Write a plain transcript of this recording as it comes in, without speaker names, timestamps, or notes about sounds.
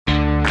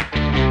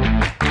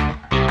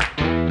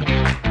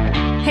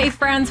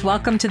friends.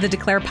 Welcome to the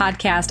Declare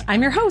podcast.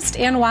 I'm your host,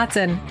 Ann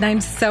Watson, and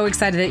I'm so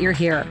excited that you're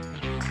here.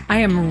 I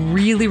am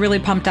really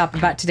pumped up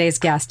about today's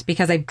guest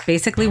because I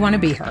basically want to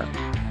be her.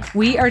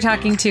 We are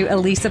talking to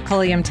Elisa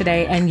Pulliam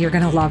today, and you're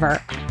going to love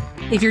her.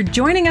 If you're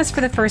joining us for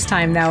the first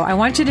time, though, I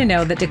want you to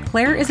know that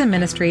Declare is a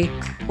ministry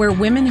where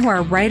women who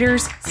are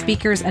writers,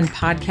 speakers, and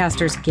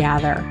podcasters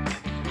gather.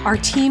 Our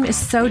team is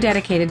so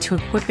dedicated to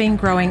equipping,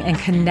 growing, and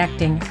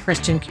connecting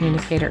Christian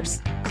communicators.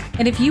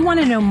 And if you want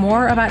to know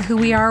more about who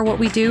we are, what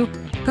we do,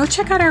 go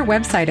check out our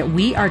website at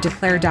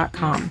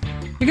wearedeclare.com.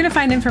 You're going to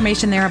find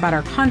information there about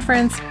our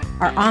conference,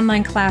 our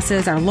online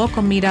classes, our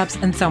local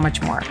meetups, and so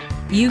much more.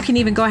 You can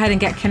even go ahead and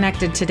get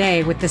connected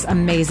today with this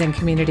amazing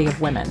community of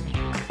women.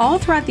 All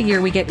throughout the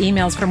year, we get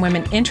emails from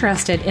women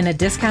interested in a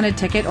discounted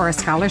ticket or a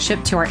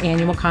scholarship to our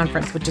annual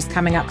conference, which is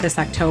coming up this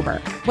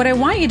October. What I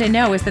want you to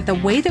know is that the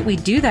way that we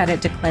do that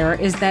at Declare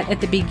is that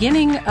at the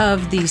beginning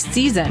of the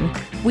season,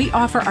 we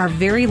offer our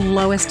very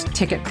lowest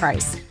ticket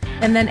price.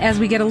 And then as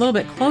we get a little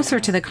bit closer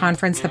to the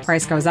conference, the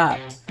price goes up.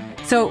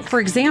 So, for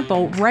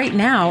example, right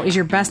now is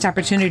your best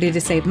opportunity to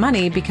save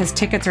money because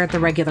tickets are at the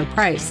regular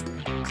price.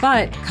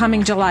 But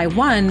coming July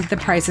 1, the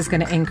price is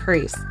going to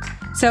increase.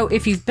 So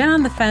if you've been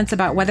on the fence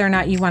about whether or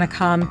not you want to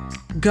come,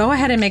 go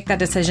ahead and make that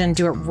decision.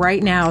 Do it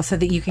right now so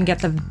that you can get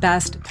the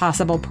best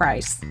possible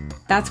price.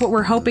 That's what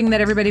we're hoping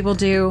that everybody will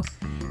do.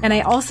 And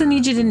I also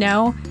need you to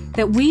know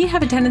that we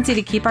have a tendency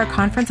to keep our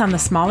conference on the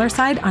smaller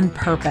side on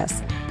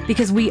purpose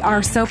because we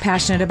are so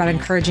passionate about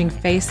encouraging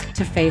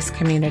face-to-face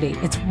community.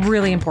 It's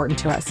really important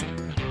to us.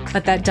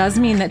 But that does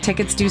mean that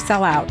tickets do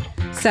sell out.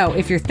 So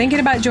if you're thinking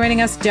about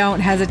joining us, don't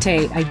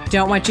hesitate. I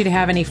don't want you to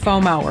have any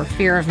FOMO or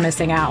fear of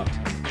missing out.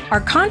 Our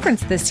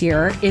conference this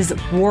year is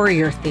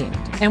warrior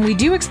themed, and we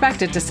do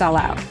expect it to sell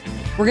out.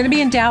 We're going to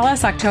be in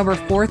Dallas October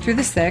 4th through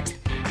the 6th,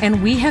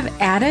 and we have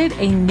added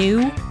a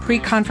new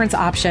pre-conference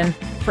option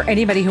for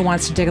anybody who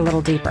wants to dig a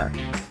little deeper.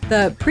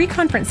 The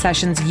pre-conference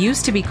sessions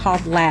used to be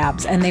called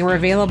labs, and they were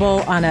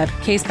available on a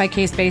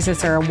case-by-case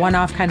basis or a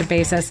one-off kind of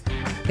basis.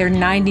 They're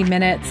 90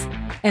 minutes,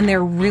 and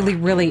they're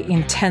really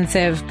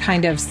intensive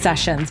kind of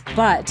sessions.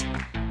 But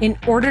in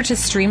order to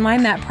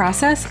streamline that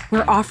process,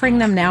 we're offering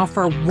them now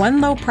for one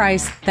low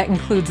price that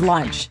includes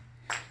lunch.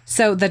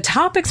 So the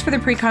topics for the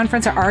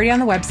pre-conference are already on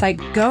the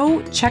website.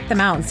 Go check them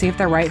out and see if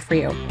they're right for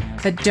you.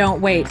 But don't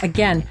wait.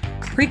 Again,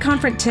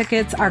 pre-conference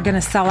tickets are going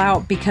to sell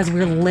out because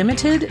we're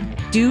limited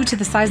due to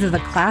the size of the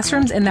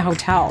classrooms in the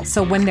hotel.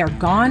 So when they're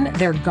gone,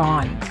 they're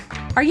gone.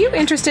 Are you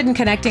interested in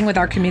connecting with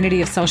our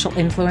community of social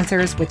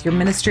influencers with your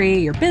ministry,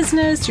 your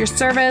business, your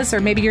service, or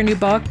maybe your new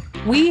book?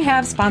 We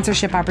have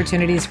sponsorship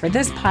opportunities for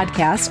this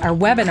podcast, our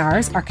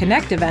webinars, our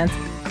Connect events,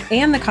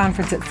 and the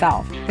conference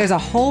itself. There's a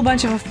whole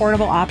bunch of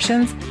affordable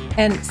options,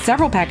 and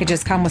several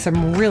packages come with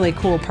some really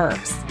cool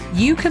perks.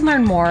 You can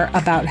learn more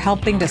about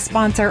helping to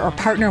sponsor or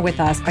partner with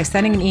us by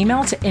sending an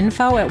email to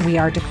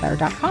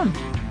info@wearedeclare.com.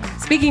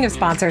 Speaking of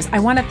sponsors, I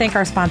want to thank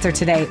our sponsor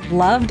today,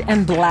 Loved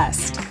and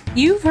Blessed.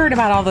 You've heard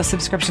about all the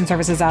subscription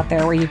services out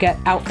there where you get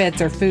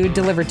outfits or food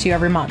delivered to you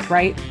every month,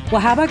 right?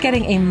 Well, how about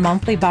getting a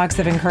monthly box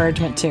of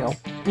encouragement too?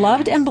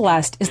 Loved and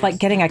Blessed is like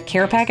getting a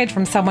care package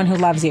from someone who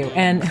loves you,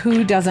 and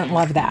who doesn't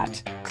love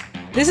that?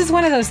 This is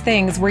one of those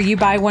things where you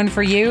buy one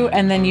for you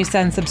and then you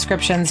send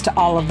subscriptions to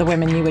all of the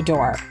women you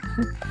adore.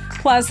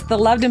 Plus, the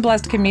Loved and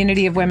Blessed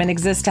community of women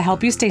exists to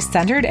help you stay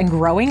centered and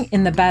growing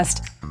in the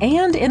best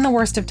and in the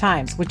worst of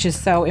times, which is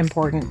so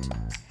important.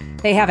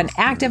 They have an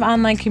active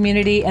online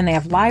community and they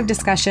have live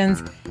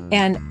discussions,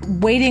 and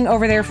waiting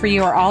over there for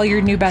you are all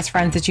your new best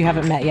friends that you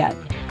haven't met yet.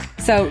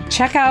 So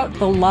check out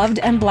the Loved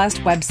and Blessed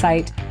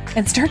website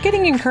and start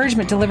getting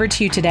encouragement delivered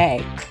to you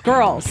today.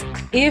 Girls,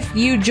 if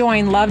you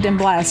join Loved and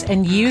Blessed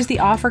and use the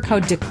offer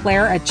code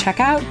DECLARE at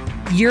checkout,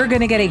 you're going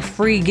to get a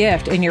free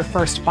gift in your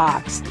first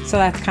box. So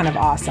that's kind of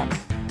awesome.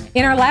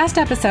 In our last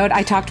episode,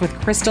 I talked with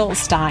Crystal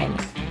Stein.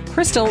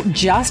 Crystal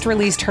just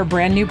released her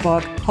brand new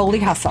book, Holy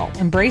Hustle,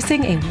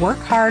 Embracing a Work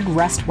Hard,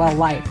 Rest Well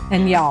life.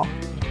 And y'all,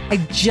 I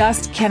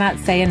just cannot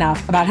say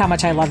enough about how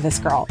much I love this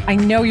girl. I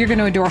know you're going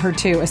to adore her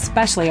too,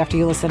 especially after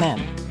you listen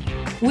in.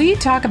 We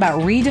talk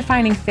about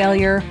redefining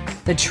failure,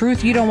 the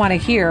truth you don't want to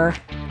hear,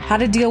 how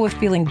to deal with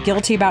feeling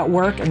guilty about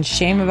work and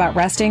shame about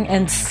resting,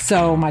 and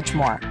so much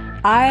more.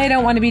 I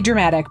don't want to be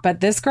dramatic,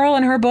 but this girl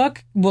and her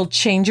book will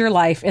change your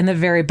life in the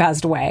very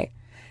best way.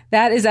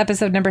 That is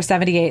episode number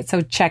 78,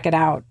 so check it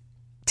out.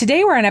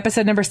 Today we're on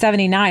episode number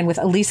 79 with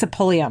Elisa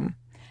Pulliam.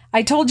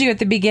 I told you at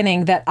the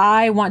beginning that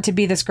I want to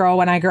be this girl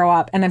when I grow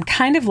up, and I'm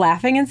kind of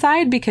laughing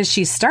inside because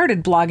she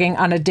started blogging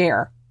on a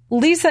dare.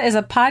 Lisa is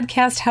a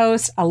podcast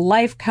host, a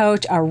life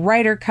coach, a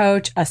writer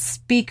coach, a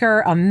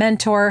speaker, a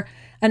mentor,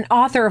 an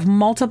author of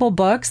multiple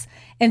books,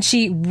 and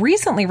she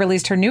recently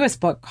released her newest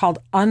book called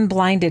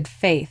Unblinded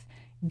Faith,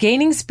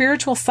 Gaining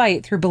Spiritual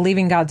Sight Through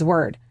Believing God's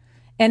Word.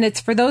 And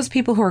it's for those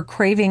people who are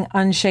craving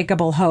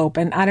unshakable hope.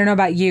 And I don't know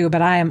about you,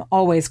 but I am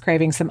always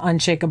craving some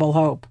unshakable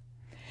hope.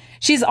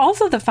 She's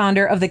also the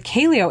founder of the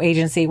Kaleo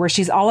Agency, where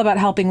she's all about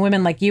helping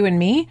women like you and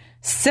me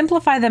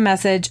simplify the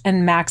message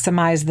and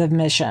maximize the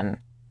mission.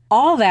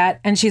 All that,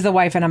 and she's a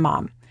wife and a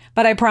mom.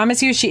 but I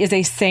promise you she is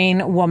a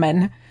sane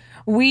woman.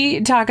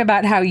 We talk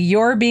about how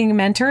you're being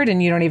mentored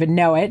and you don't even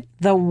know it,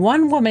 the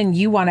one woman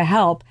you want to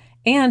help,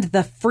 and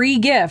the free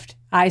gift,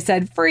 I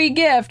said free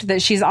gift,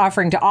 that she's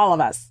offering to all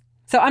of us.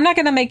 So I'm not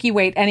going to make you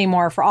wait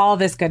anymore for all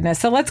this goodness.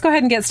 So let's go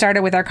ahead and get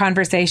started with our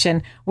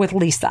conversation with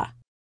Lisa.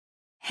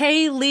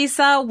 Hey,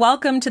 Lisa,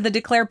 welcome to the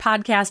Declare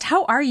podcast.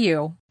 How are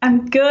you?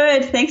 I'm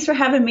good. Thanks for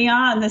having me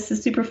on. This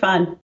is super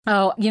fun.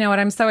 Oh, you know what?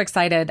 I'm so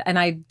excited. And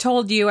I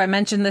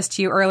mentioned this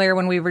to you earlier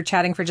when we were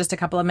chatting for just a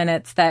couple of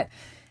minutes, that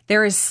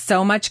there is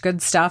so much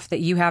good stuff that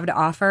you have to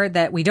offer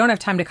that we don't have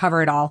time to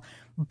cover it all.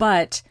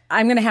 But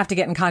I'm going to have to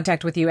get in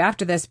contact with you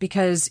after this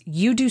because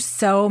you do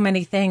so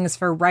many things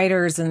for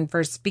writers and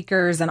for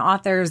speakers and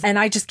authors. And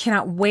I just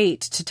cannot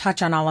wait to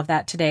touch on all of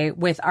that today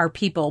with our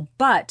people.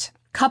 But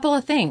couple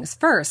of things.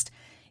 First,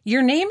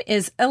 your name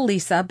is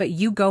Elisa, but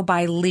you go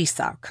by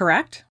Lisa,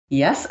 correct?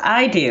 Yes,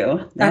 I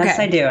do. Yes,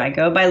 okay. I do. I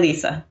go by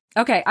Lisa.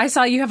 Okay. I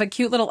saw you have a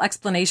cute little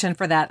explanation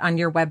for that on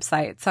your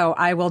website. So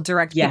I will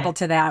direct people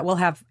to that. We'll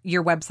have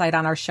your website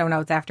on our show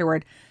notes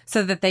afterward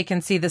so that they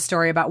can see the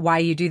story about why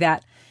you do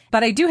that.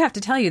 But I do have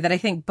to tell you that I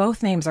think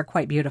both names are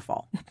quite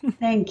beautiful.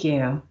 Thank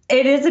you.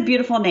 It is a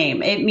beautiful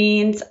name. It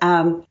means,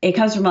 it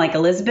comes from like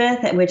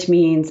Elizabeth, which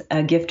means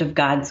a gift of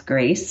God's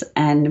grace.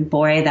 And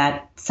boy,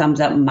 that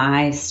sums up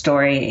my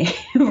story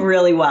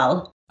really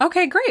well.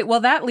 Okay, great.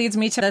 Well, that leads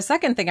me to the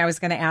second thing I was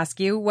going to ask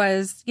you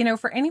was,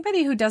 for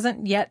anybody who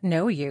doesn't yet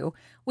know you,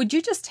 would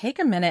you just take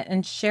a minute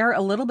and share a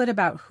little bit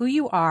about who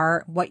you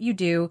are, what you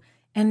do,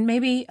 and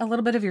maybe a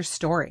little bit of your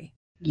story?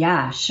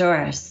 Yeah,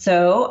 sure.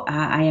 So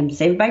I am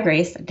saved by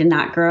grace. I did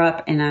not grow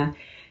up in a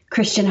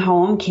Christian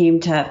home, came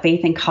to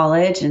faith in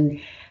college. And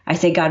I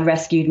say God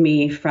rescued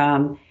me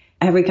from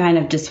every kind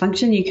of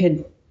dysfunction you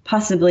could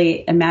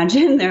possibly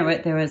imagine. There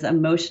was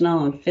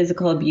emotional and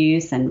physical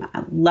abuse. And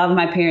I love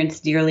my parents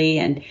dearly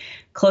and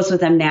close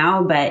with them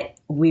now. But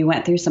we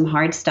went through some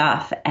hard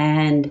stuff.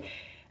 And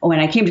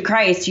when I came to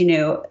Christ,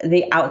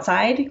 the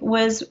outside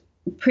was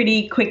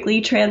pretty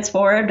quickly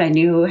transformed.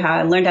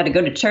 I learned how to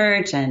go to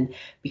church and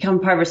become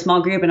part of a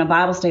small group and a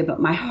Bible study, but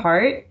my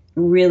heart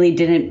really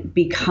didn't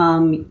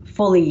become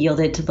fully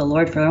yielded to the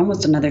Lord for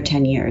almost another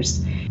 10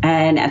 years.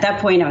 And at that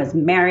point I was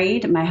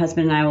married. My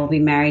husband and I will be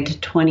married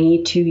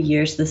 22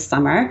 years this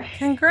summer.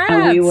 Congrats.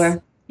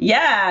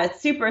 And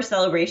super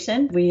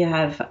celebration. We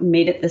have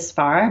made it this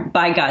far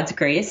by God's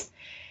grace.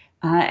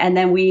 And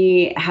then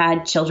we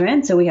had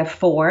children. So we have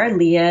 4.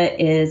 Leah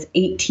is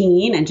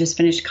 18 and just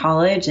finished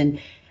college, and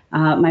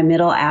my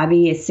middle,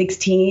 Abby, is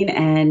 16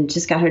 and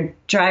just got her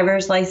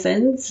driver's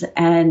license.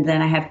 And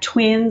then I have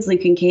twins,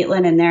 Luke and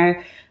Caitlin, and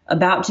they're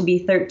about to be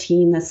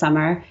 13 this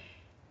summer.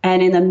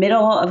 And in the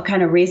middle of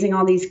kind of raising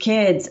all these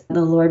kids,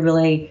 the Lord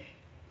really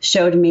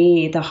showed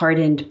me the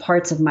hardened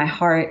parts of my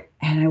heart.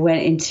 And I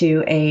went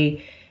into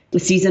a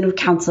season of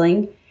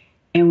counseling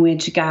in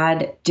which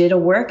God did a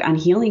work on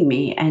healing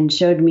me and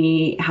showed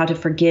me how to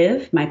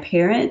forgive my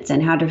parents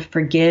and how to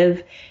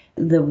forgive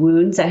the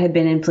wounds that had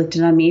been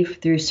inflicted on me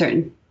through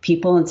certain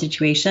people and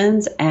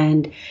situations,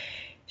 and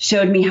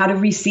showed me how to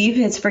receive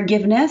his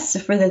forgiveness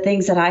for the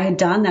things that I had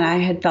done that I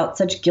had felt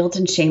such guilt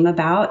and shame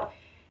about,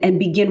 and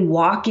begin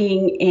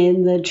walking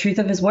in the truth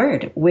of his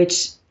word,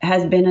 which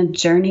has been a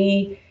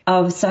journey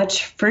of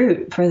such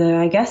fruit for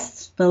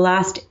the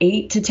last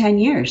 8 to 10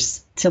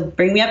 years to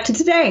bring me up to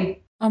today.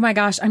 Oh my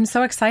gosh, I'm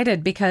so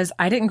excited because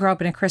I didn't grow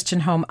up in a Christian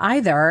home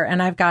either.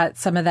 And I've got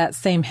some of that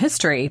same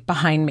history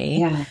behind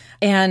me. Yeah.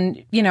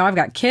 And, I've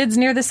got kids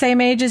near the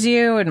same age as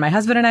you. And my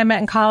husband and I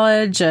met in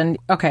college. And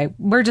okay,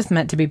 we're just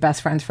meant to be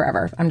best friends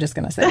forever. I'm just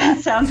going to say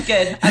that. Sounds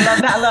good. I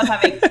love that. I love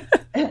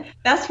having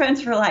best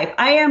friends for life.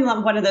 I am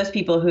one of those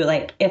people who,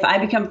 if I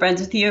become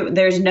friends with you,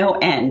 there's no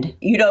end.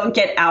 You don't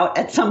get out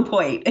at some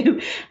point.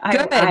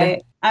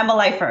 I'm a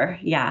lifer.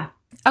 Yeah.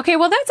 Okay,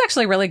 well, that's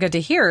actually really good to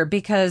hear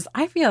because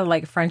I feel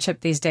like friendship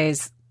these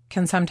days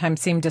can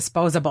sometimes seem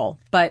disposable,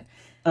 but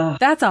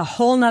that's a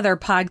whole nother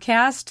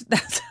podcast.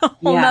 That's a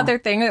whole nother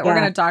thing that we're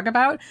going to talk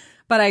about,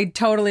 but I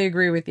totally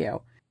agree with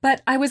you.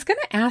 But I was going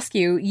to ask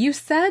you, you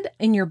said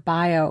in your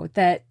bio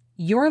that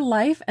your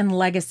life and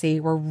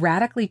legacy were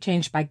radically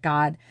changed by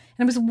God.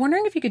 And I was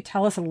wondering if you could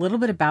tell us a little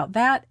bit about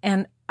that.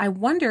 And I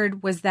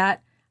wondered, was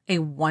that a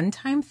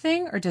one-time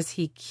thing or does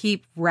he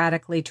keep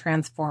radically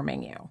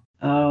transforming you?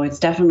 Oh, it's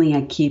definitely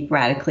a keep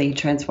radically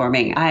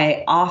transforming.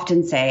 I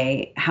often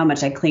say how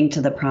much I cling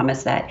to the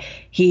promise that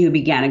he who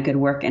began a good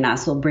work in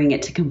us will bring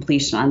it to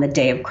completion on the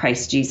day of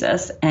Christ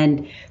Jesus.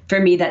 And for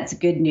me, that's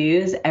good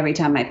news every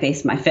time I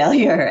face my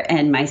failure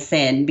and my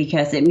sin,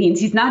 because it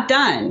means he's not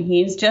done.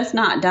 He's just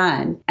not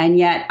done. And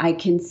yet I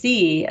can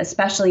see,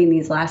 especially in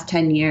these last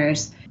 10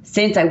 years,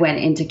 since I went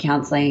into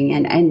counseling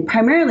and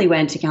primarily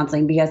went into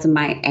counseling because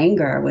my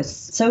anger was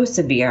so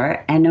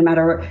severe. And no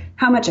matter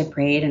how much I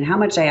prayed and how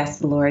much I asked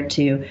the Lord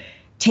to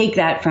take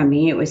that from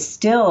me, it was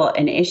still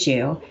an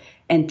issue.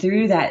 And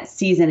through that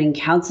season in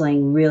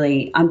counseling,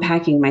 really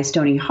unpacking my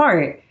stony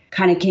heart,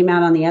 kind of came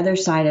out on the other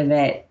side of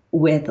it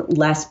with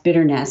less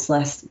bitterness,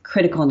 less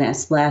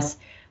criticalness, less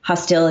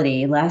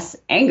hostility, less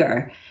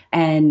anger.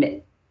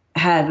 And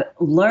have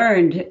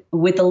learned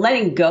with the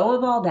letting go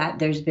of all that,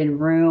 there's been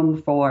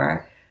room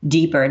for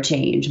deeper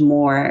change,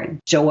 more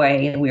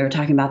joy. We were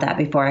talking about that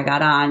before I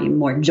got on,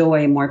 more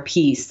joy, more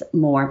peace,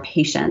 more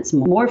patience,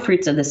 more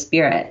fruits of the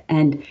Spirit.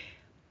 And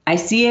I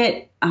see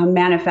it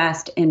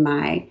manifest in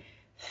my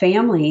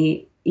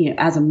family,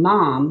 as a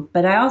mom,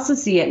 but I also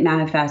see it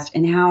manifest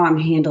in how I'm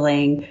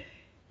handling,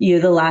 the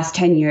last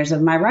 10 years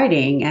of my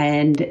writing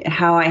and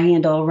how I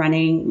handle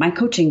running my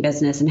coaching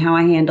business and how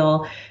I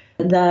handle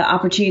the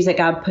opportunities that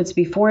God puts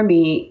before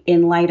me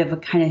in light of a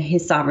kind of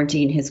His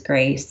sovereignty and His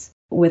grace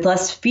with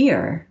less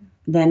fear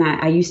than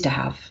I used to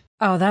have.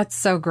 Oh, that's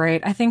so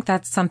great. I think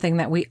that's something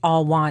that we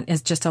all want,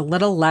 is just a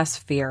little less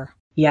fear.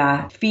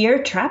 Yeah,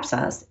 fear traps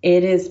us.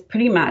 It is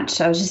pretty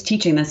much, I was just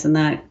teaching this in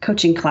the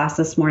coaching class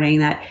this morning,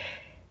 that,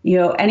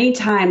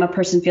 anytime a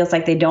person feels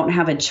like they don't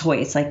have a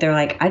choice, like they're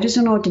like, I just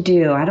don't know what to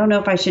do. I don't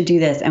know if I should do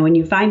this. And when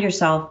you find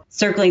yourself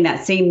circling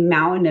that same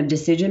mountain of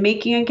decision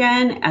making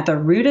again, at the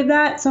root of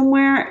that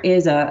somewhere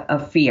is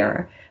a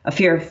fear of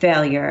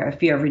failure, a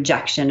fear of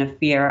rejection, a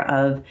fear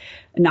of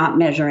not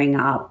measuring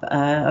up,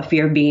 a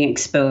fear of being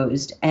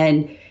exposed.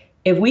 And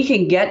if we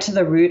can get to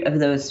the root of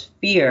those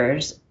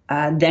fears,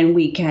 then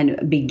we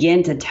can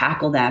begin to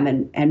tackle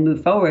them and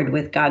move forward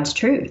with God's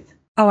truth.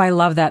 Oh, I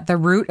love that. The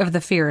root of the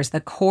fear is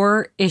the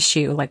core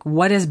issue, like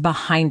what is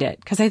behind it?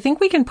 Because I think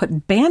we can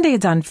put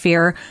Band-Aids on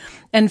fear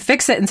and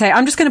fix it and say,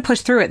 I'm just going to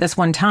push through it this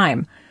one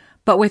time.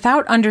 But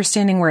without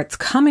understanding where it's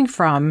coming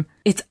from,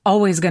 it's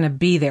always going to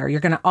be there.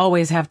 You're going to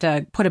always have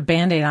to put a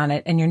Band-Aid on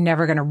it, and you're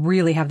never going to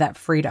really have that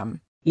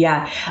freedom.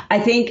 Yeah, I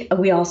think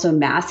we also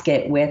mask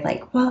it with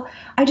like, well,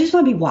 I just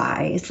want to be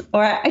wise,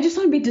 or I just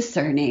want to be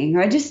discerning,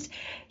 or I don't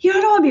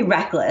want to be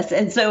reckless.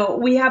 And so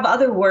we have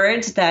other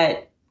words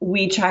that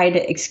we try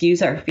to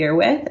excuse our fear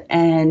with.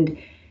 And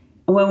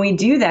when we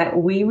do that,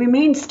 we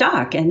remain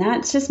stuck. And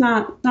that's just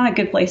not a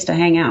good place to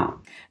hang out.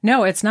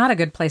 No, it's not a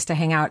good place to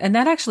hang out. And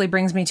that actually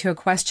brings me to a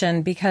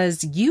question,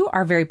 because you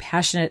are very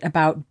passionate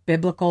about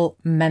biblical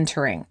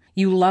mentoring.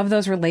 You love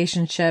those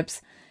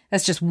relationships.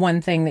 That's just one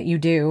thing that you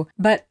do.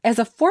 But as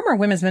a former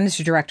women's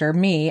ministry director,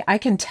 I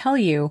can tell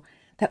you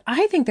that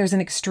I think there's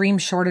an extreme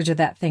shortage of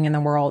that thing in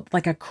the world,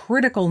 like a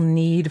critical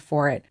need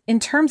for it in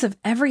terms of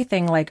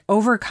everything, like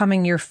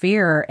overcoming your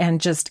fear and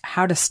just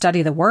how to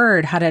study the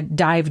word, how to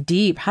dive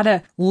deep, how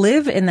to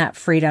live in that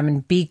freedom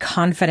and be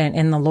confident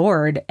in the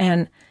Lord.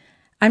 And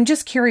I'm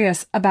just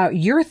curious about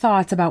your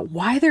thoughts about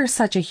why there's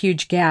such a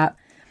huge gap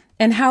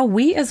and how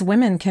we as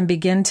women can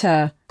begin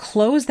to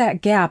close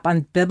that gap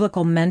on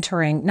biblical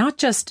mentoring, not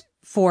just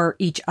for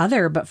each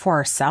other, but for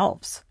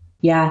ourselves.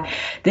 Yeah,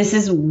 this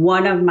is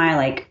one of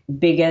my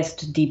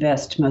biggest,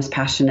 deepest, most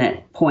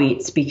passionate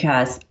points,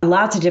 because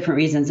lots of different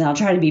reasons, and I'll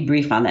try to be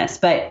brief on this,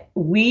 but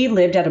we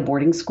lived at a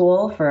boarding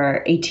school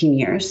for 18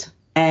 years.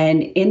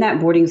 And in that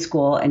boarding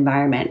school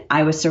environment,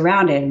 I was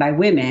surrounded by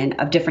women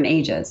of different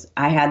ages.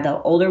 I had the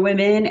older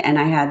women and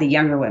I had the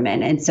younger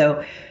women. And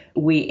so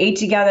we ate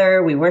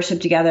together, we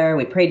worshiped together,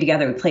 we prayed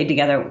together, we played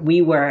together.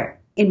 We were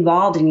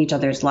involved in each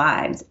other's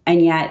lives.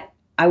 And yet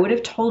I would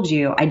have told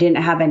you I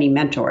didn't have any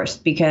mentors,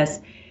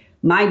 because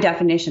my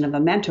definition of a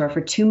mentor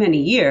for too many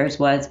years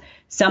was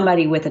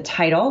somebody with a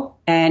title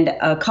and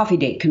a coffee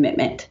date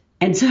commitment.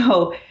 And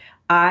so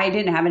I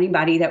didn't have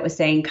anybody that was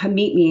saying, come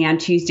meet me on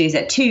Tuesdays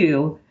at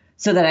 2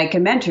 so that I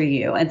can mentor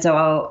you. And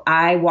so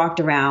I walked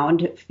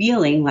around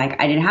feeling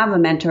like I didn't have a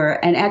mentor,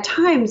 and at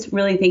times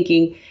really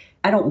thinking,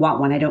 I don't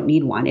want one. I don't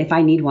need one. If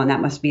I need one, that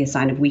must be a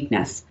sign of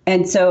weakness.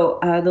 And so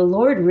the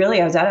Lord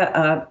really, I was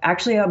at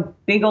actually a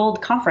big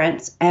old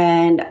conference,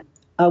 and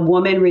a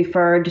woman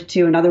referred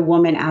to another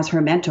woman as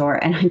her mentor,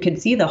 and I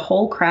could see the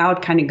whole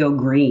crowd kind of go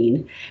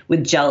green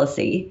with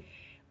jealousy,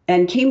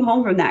 and came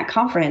home from that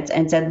conference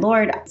and said,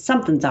 Lord,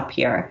 something's up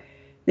here.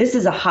 This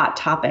is a hot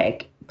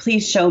topic.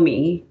 Please show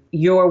me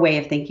your way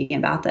of thinking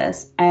about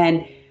this.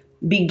 And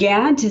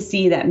began to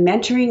see that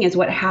mentoring is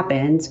what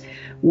happens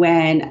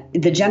when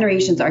the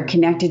generations are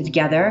connected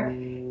together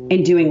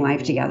and doing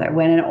life together.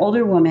 When an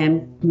older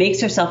woman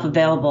makes herself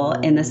available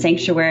in the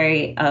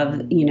sanctuary of,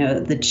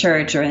 the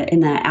church, or in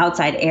the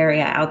outside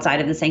area outside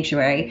of the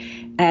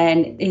sanctuary,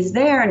 and is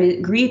there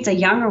and greets a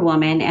younger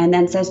woman and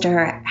then says to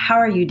her, how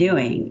are you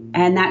doing?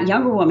 And that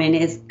younger woman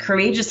is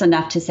courageous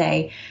enough to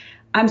say,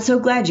 I'm so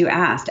glad you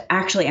asked.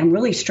 Actually, I'm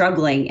really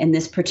struggling in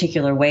this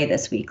particular way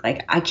this week.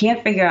 I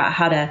can't figure out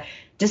how to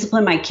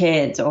discipline my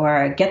kids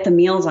or get the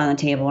meals on the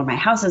table, or my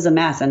house is a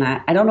mess and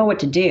I don't know what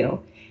to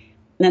do.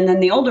 And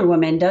then the older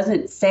woman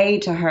doesn't say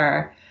to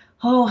her,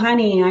 oh,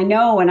 honey, I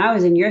know when I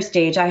was in your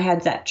stage, I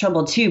had that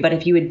trouble too. But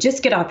if you would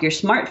just get off your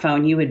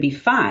smartphone, you would be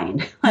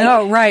fine.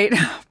 Oh, right.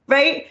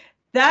 Right.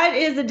 That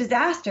is a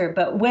disaster.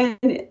 But when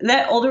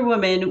that older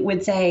woman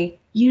would say,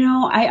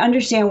 I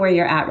understand where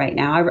you're at right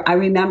now. I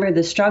remember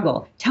the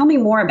struggle. Tell me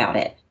more about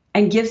it.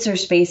 And gives her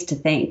space to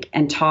think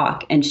and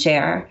talk and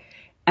share.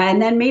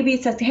 And then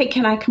maybe says, hey,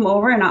 can I come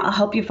over and I'll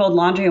help you fold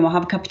laundry and we'll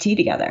have a cup of tea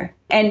together.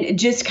 And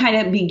just kind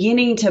of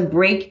beginning to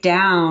break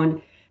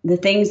down the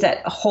things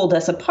that hold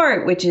us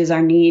apart, which is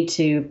our need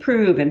to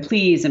prove and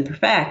please and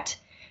perfect,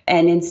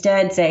 and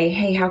instead say,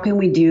 hey, how can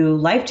we do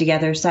life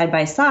together side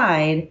by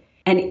side?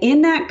 And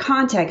in that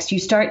context, you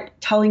start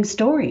telling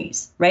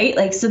stories, right?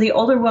 Like, so the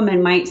older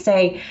woman might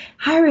say,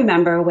 I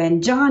remember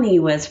when Johnny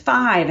was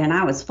 5 and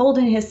I was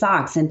folding his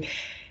socks, and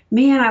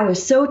man, I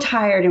was so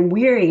tired and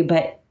weary,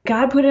 but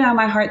God put it on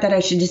my heart that I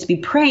should just be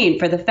praying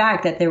for the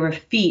fact that there were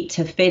feet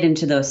to fit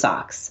into those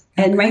socks.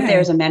 Okay. And right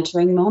there's a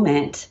mentoring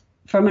moment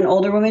from an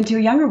older woman to a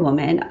younger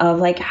woman of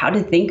like how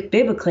to think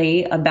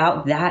biblically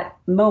about that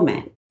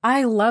moment.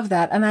 I love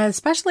that. And I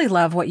especially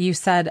love what you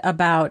said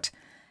about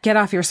get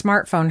off your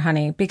smartphone,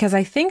 honey, because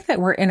I think that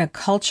we're in a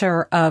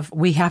culture of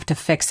we have to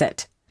fix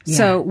it. Yeah.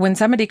 So when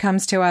somebody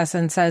comes to us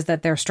and says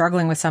that they're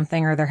struggling with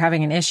something or they're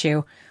having an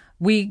issue,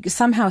 we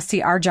somehow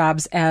see our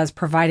jobs as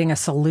providing a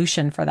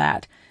solution for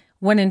that.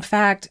 When in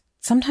fact,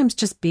 sometimes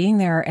just being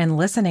there and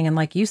listening and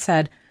like you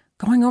said,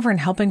 going over and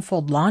helping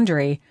fold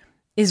laundry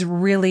is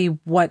really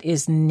what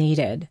is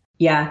needed.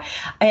 Yeah.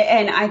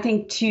 And I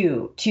think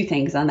two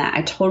things on that.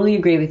 I totally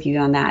agree with you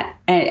on that.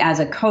 And as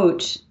a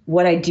coach,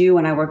 what I do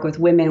when I work with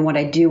women, what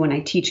I do when I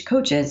teach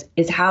coaches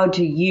is how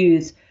to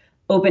use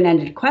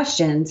open-ended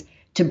questions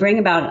to bring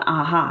about an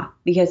aha,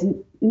 because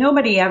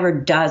nobody ever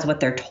does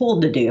what they're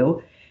told to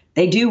do.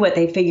 They do what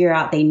they figure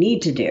out they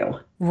need to do.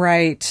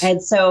 Right.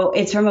 And so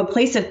it's from a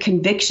place of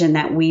conviction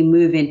that we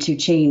move into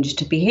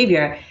changed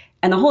behavior.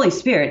 And the Holy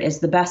Spirit is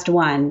the best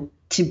one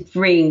to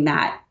bring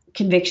that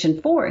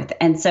conviction forth.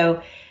 And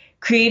so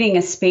creating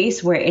a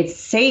space where it's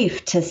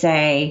safe to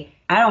say,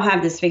 I don't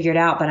have this figured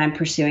out, but I'm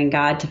pursuing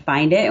God to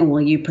find it. And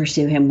will you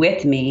pursue him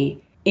with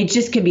me? It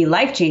just could be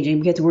life-changing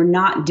because we're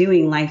not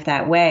doing life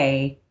that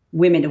way,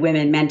 women to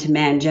women, men to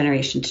men,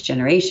 generation to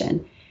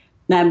generation.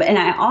 And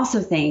I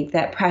also think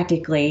that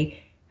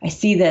practically, I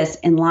see this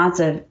in lots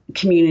of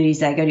communities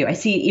that I go to. I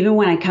see it even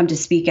when I come to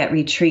speak at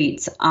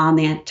retreats on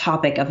the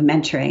topic of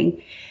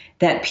mentoring,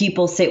 that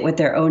people sit with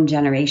their own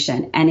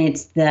generation. And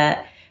it's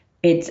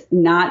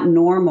not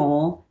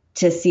normal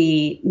to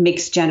see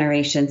mixed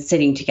generations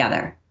sitting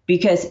together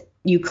because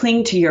you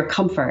cling to your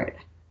comfort.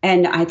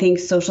 And I think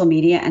social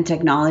media and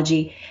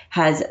technology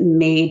has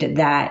made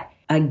that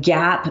a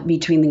gap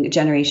between the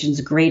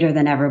generations greater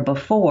than ever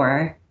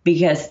before,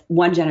 because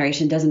one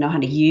generation doesn't know how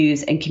to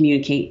use and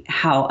communicate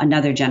how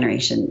another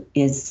generation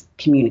is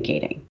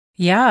communicating.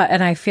 Yeah.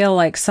 And I feel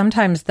like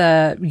sometimes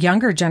the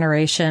younger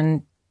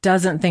generation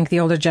doesn't think the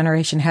older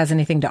generation has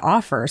anything to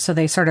offer. So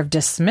they sort of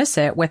dismiss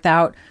it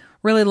without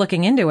really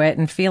looking into it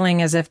and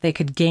feeling as if they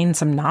could gain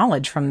some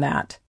knowledge from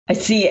that. I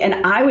see.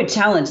 And I would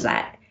challenge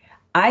that.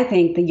 I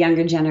think the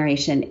younger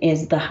generation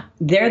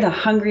they're the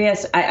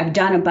hungriest. I've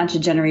done a bunch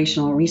of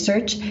generational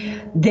research.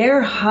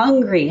 They're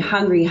hungry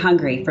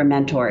for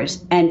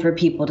mentors and for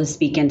people to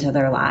speak into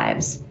their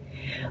lives.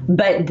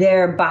 But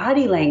their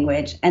body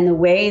language and the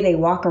way they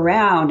walk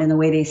around and the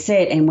way they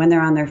sit and when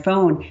they're on their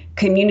phone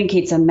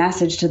communicates a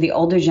message to the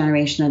older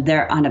generation that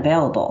they're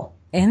unavailable.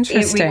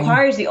 Interesting. It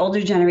requires the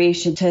older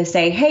generation to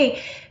say,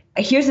 hey,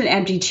 here's an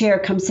empty chair,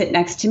 come sit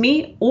next to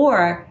me,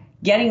 or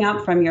getting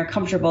up from your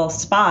comfortable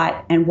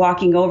spot and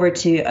walking over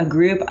to a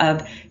group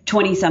of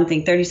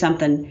 20-something,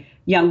 30-something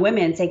young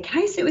women and say,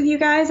 can I sit with you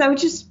guys? I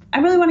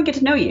really want to get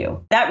to know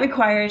you. That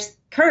requires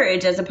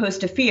courage as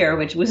opposed to fear,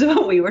 which was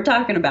what we were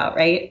talking about,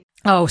 right?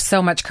 Oh,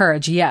 so much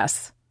courage.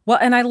 Yes. Well,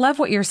 and I love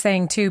what you're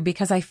saying too,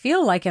 because I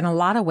feel like in a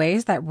lot of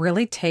ways that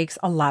really takes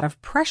a lot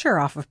of pressure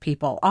off of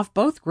people, off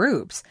both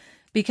groups,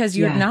 because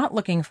you're not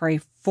looking for a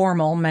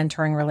formal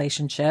mentoring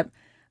relationship,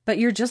 but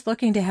you're just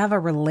looking to have a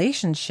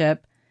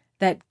relationship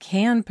that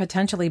can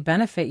potentially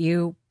benefit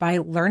you by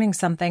learning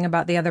something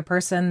about the other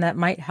person that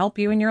might help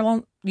you in your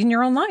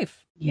own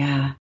life.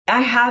 Yeah.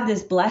 I have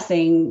this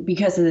blessing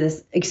because of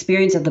this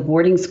experience of the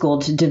boarding school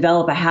to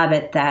develop a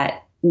habit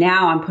that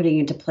now I'm putting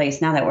into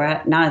place now that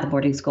we're not at the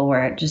boarding school,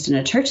 we're just in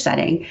a church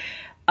setting,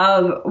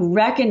 of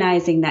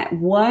recognizing that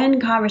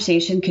one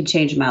conversation could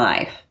change my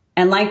life.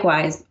 And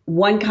likewise,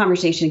 one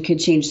conversation could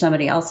change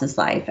somebody else's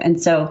life.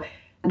 And so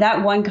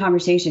that one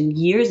conversation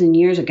years and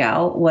years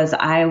ago was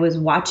I was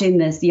watching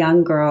this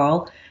young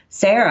girl,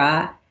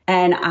 Sarah,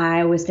 and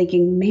I was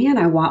thinking, man,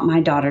 I want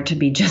my daughter to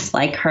be just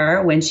like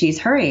her when she's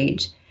her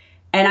age.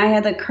 And I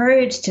had the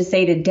courage to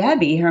say to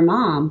Debbie, her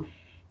mom,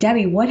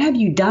 Debbie, what have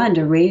you done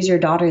to raise your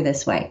daughter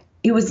this way?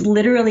 It was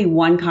literally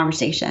one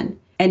conversation.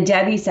 And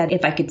Debbie said,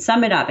 if I could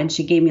sum it up, and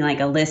she gave me like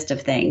a list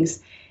of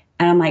things.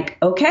 And I'm like,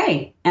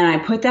 okay. And I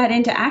put that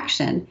into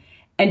action.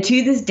 And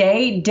to this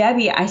day,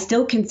 Debbie, I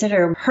still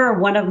consider her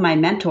one of my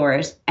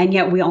mentors. And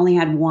yet we only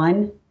had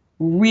one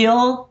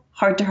real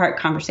heart-to-heart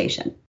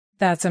conversation.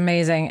 That's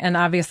amazing. And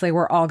obviously,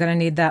 we're all going to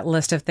need that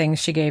list of things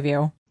she gave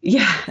you.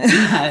 Yeah,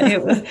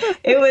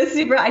 it was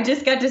super. I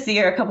just got to see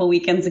her a couple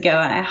weekends ago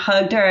and I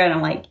hugged her and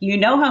I'm like, you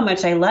know how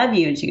much I love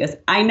you. And she goes,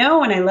 I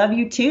know. And I love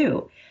you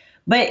too.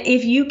 But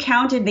if you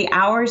counted the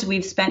hours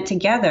we've spent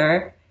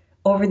together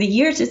over the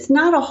years, it's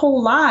not a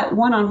whole lot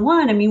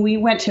one-on-one. I mean, we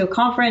went to a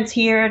conference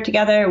here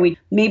together. We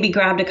maybe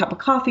grabbed a cup of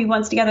coffee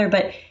once together,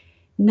 but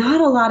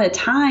not a lot of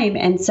time.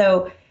 And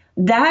so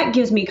that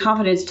gives me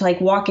confidence to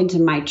like walk into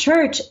my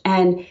church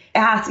and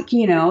ask,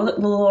 the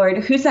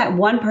Lord, who's that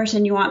one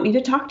person you want me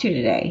to talk to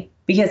today?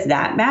 Because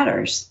that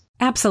matters.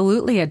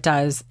 Absolutely, it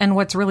does. And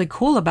what's really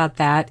cool about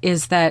that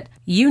is that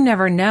you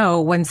never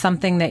know when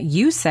something that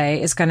you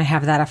say is going to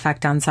have that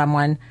effect on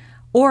someone.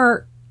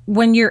 Or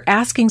when you're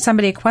asking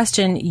somebody a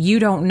question, you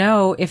don't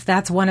know if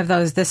that's one of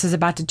those, this is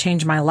about to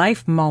change my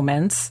life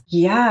moments.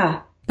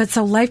 Yeah. But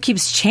so life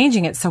keeps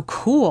changing. It's so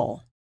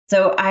cool.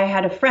 So I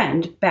had a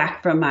friend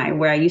back from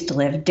where I used to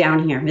live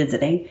down here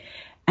visiting.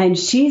 And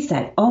she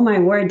said, oh my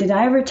word, did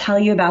I ever tell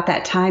you about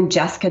that time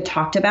Jessica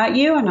talked about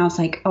you? And I was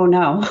like, oh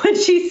no, what'd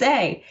she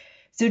say?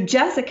 So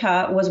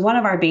Jessica was one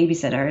of our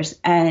babysitters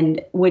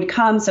and would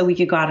come so we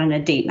could go out on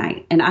a date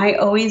night. And I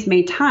always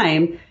made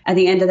time at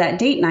the end of that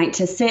date night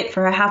to sit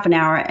for a half an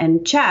hour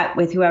and chat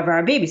with whoever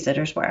our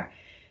babysitters were.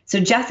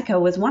 So Jessica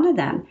was one of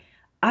them.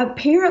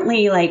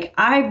 Apparently,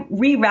 I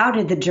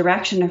rerouted the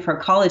direction of her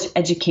college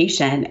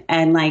education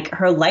and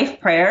her life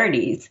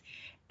priorities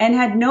and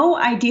had no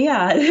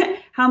idea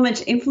how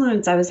much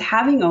influence I was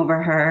having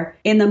over her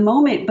in the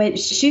moment. But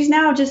she's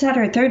now just had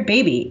her third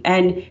baby,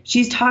 and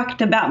she's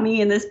talked about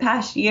me in this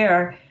past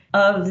year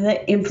of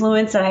the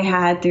influence that I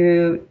had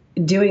through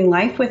doing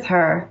life with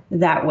her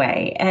that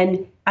way.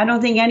 And I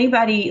don't think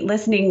anybody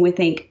listening would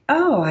think,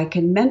 oh, I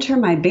could mentor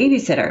my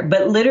babysitter.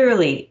 But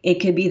literally, it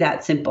could be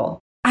that simple.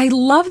 I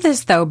love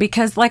this, though,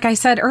 because like I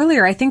said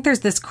earlier, I think there's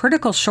this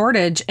critical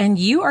shortage, and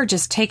you are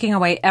just taking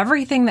away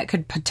everything that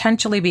could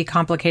potentially be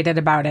complicated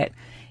about it.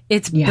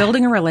 It's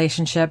building a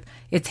relationship.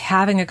 It's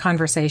having a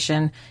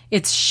conversation.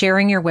 It's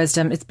sharing your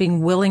wisdom. It's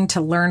being willing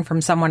to learn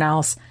from someone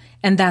else.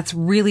 And that's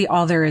really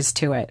all there is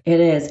to it. It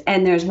is.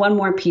 And there's one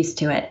more piece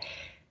to it.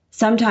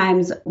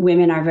 Sometimes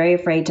women are very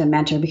afraid to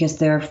mentor because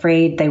they're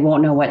afraid they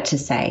won't know what to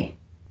say.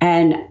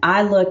 And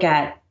I look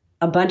at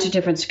a bunch of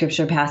different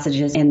scripture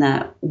passages in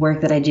the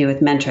work that I do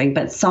with mentoring,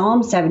 but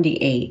Psalm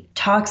 78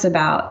 talks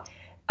about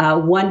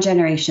one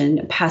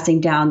generation passing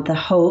down the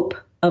hope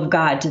of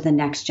God to the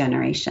next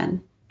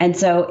generation. And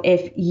so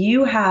if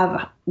you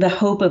have the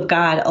hope of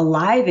God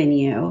alive in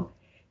you,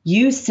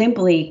 you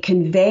simply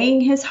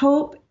conveying his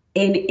hope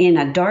in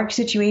a dark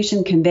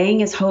situation, conveying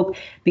his hope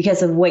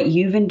because of what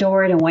you've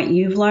endured and what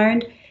you've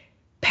learned,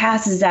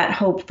 passes that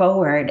hope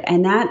forward.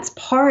 And that's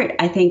part,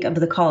 I think, of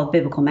the call of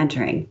biblical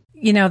mentoring.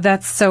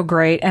 That's so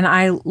great. And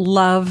I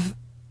love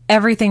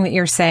everything that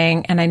you're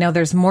saying. And I know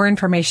there's more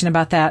information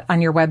about that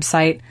on your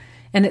website.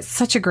 And it's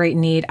such a great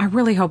need. I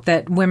really hope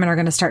that women are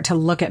going to start to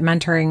look at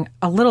mentoring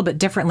a little bit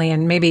differently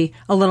and maybe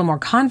a little more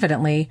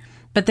confidently.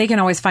 But they can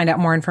always find out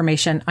more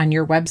information on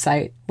your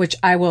website, which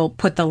I will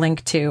put the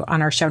link to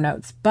on our show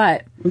notes.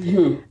 But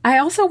I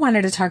also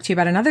wanted to talk to you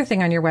about another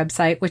thing on your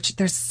website, which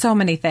there's so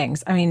many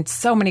things. I mean,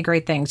 so many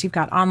great things. You've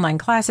got online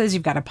classes,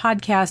 you've got a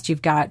podcast,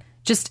 you've got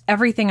just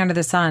everything under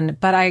the sun.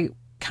 But I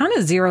kind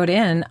of zeroed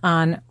in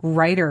on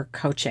writer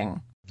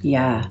coaching.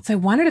 Yeah. So I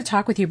wanted to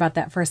talk with you about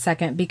that for a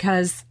second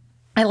because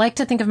I like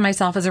to think of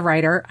myself as a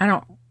writer. I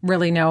don't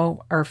really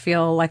know or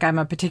feel like I'm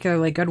a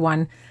particularly good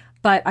one,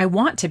 but I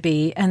want to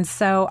be. And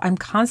so I'm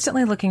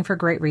constantly looking for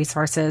great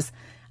resources.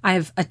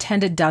 I've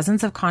attended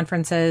dozens of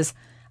conferences.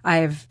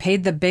 I've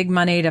paid the big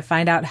money to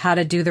find out how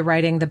to do the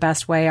writing the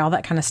best way, all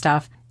that kind of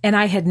stuff. And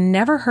I had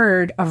never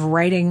heard of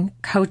writing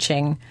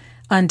coaching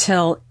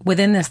until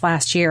within this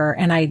last year.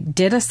 And I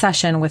did a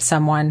session with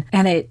someone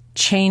and it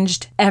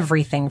changed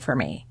everything for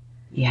me.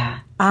 Yeah.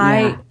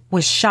 I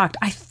was shocked.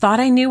 I thought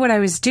I knew what I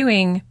was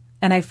doing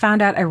and I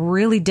found out I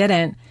really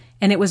didn't.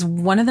 And it was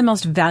one of the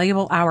most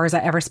valuable hours I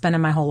ever spent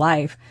in my whole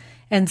life.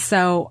 And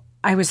so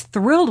I was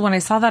thrilled when I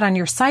saw that on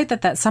your site,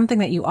 that that's something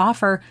that you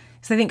offer,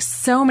 because I think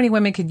so many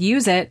women could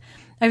use it.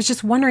 I was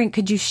just wondering,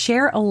 could you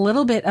share a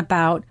little bit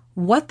about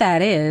what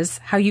that is,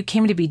 how you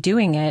came to be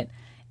doing it,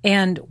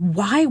 and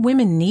why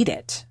women need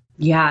it?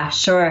 Yeah,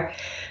 sure.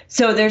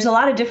 So there's a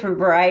lot of different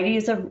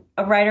varieties of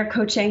writer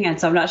coaching. And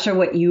so I'm not sure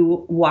what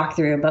you walk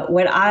through, but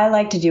what I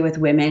like to do with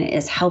women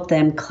is help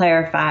them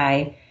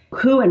clarify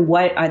who and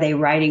what are they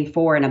writing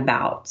for and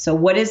about. So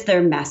what is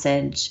their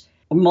message,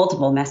 or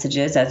multiple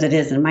messages, as it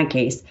is in my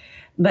case,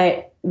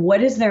 but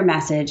what is their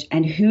message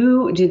and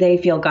who do they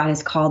feel God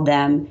has called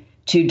them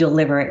to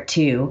deliver it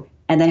to?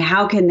 And then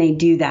how can they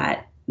do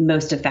that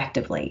most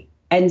effectively?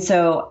 And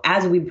so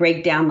as we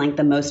break down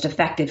the most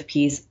effective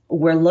piece,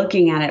 we're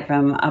looking at it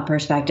from a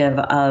perspective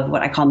of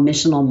what I call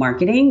missional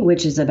marketing,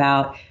 which is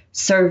about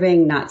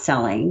serving, not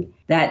selling.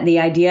 That the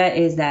idea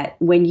is that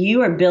when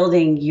you are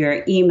building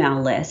your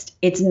email list,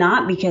 it's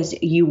not because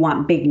you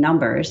want big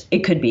numbers. It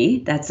could be,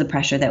 that's the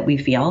pressure that we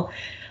feel,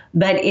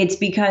 but it's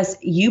because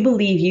you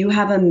believe you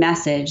have a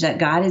message that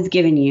God has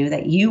given you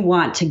that you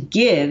want to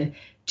give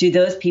to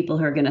those people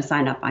who are going to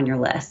sign up on your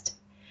list.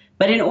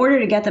 But in order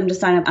to get them to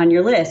sign up on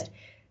your list,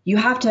 you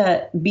have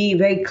to be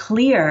very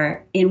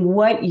clear in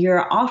what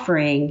you're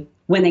offering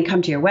when they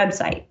come to your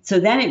website. So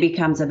then it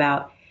becomes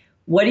about,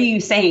 what are you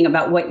saying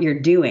about what you're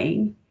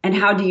doing and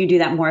how do you do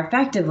that more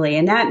effectively?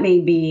 And that may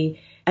be,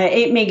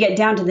 it may get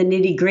down to the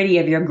nitty gritty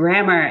of your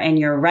grammar and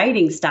your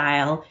writing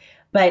style,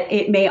 But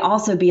it may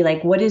also be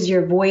like, what is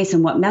your voice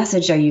and what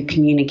message are you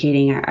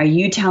communicating? Are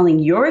you telling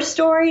your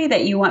story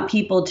that you want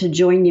people to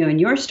join you in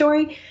your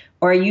story?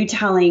 Or are you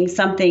telling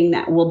something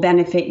that will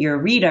benefit your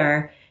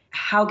reader?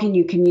 How can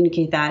you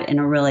communicate that in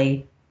a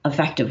really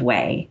effective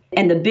way?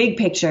 And the big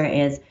picture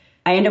is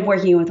I end up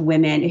working with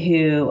women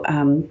who,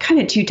 kind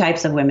of two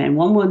types of women.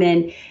 One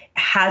woman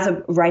has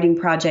a writing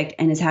project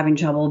and is having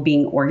trouble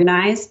being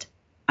organized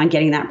on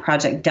getting that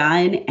project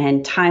done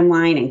and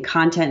timeline and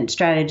content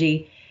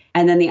strategy.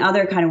 And then the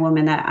other kind of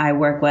woman that I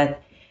work with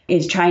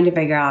is trying to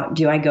figure out,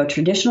 do I go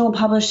traditional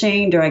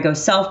publishing? Do I go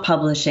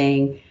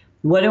self-publishing?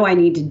 What do I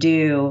need to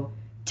do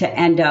to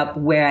end up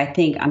where I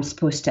think I'm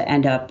supposed to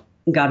end up,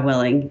 God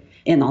willing,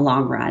 in the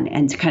long run,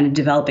 and kind of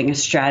developing a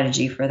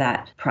strategy for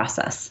that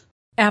process.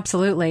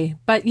 Absolutely.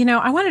 But,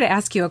 I wanted to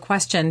ask you a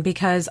question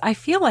because I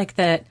feel like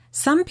that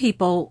some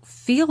people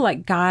feel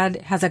like God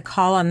has a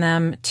call on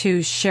them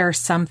to share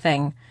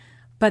something,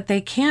 but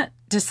they can't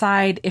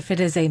decide if it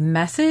is a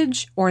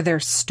message or their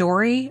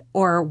story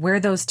or where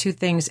those two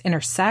things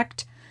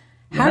intersect.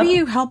 How do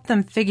you help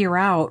them figure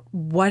out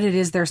what it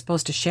is they're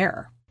supposed to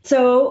share?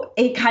 So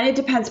it kind of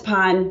depends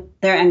upon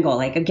their end goal.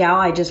 Like a gal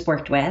I just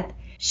worked with,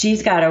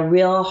 she's got a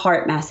real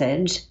heart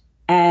message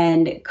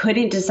and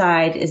couldn't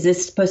decide, is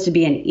this supposed to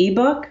be an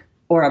ebook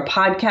or a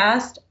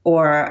podcast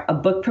or a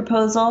book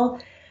proposal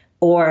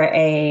or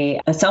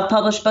a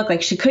self-published book?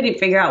 Like she couldn't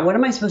figure out, what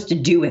am I supposed to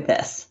do with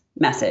this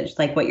message?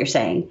 Like what you're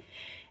saying.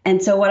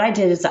 And so what I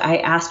did is I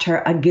asked her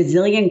a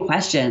gazillion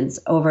questions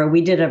we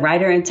did a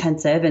writer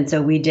intensive. And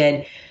so we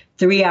did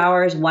 3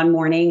 hours one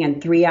morning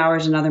and 3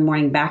 hours another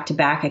morning back to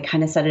back. I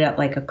kind of set it up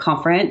like a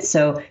conference.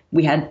 So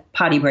we had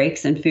potty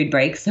breaks and food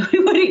breaks so we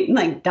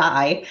wouldn't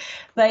die.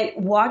 But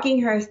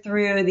walking her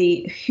through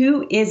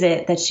who is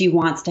it that she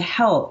wants to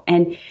help?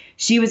 And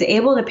she was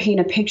able to paint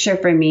a picture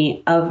for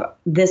me of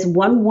this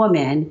one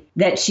woman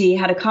that she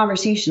had a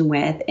conversation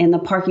with in the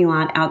parking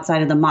lot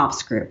outside of the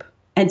MOPS group.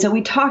 And so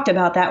we talked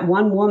about that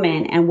one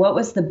woman and what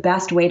was the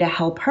best way to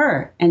help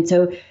her. And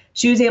so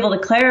she was able to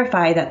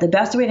clarify that the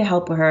best way to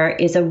help her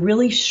is a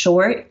really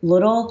short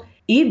little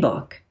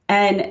ebook,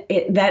 and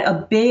that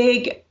a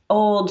big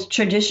old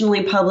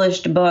traditionally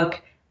published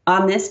book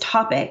on this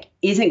topic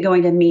isn't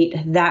going to meet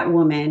that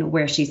woman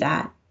where she's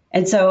at.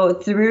 And so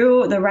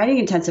through the writing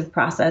intensive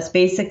process,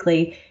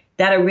 basically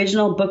that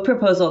original book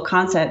proposal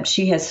concept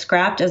she has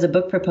scrapped as a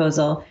book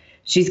proposal.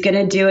 She's going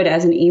to do it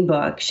as an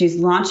ebook. She's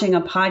launching a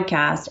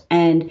podcast,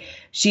 and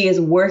she is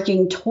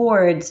working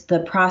towards the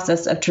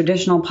process of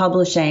traditional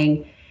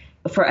publishing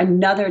for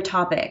another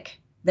topic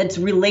that's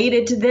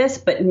related to this,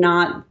 but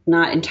not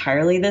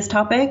entirely this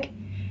topic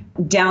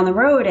down the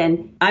road.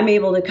 And I'm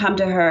able to come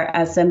to her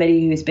as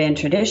somebody who's been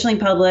traditionally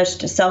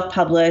published,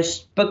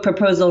 self-published, book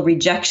proposal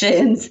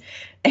rejections,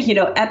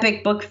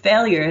 epic book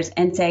failures,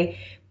 and say,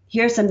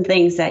 here's some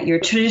things that your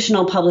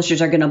traditional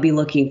publishers are going to be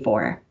looking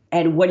for.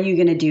 And what are you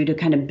going to do to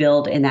kind of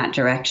build in that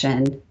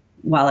direction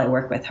while I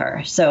work with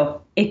her?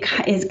 So it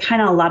is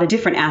kind of a lot of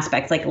different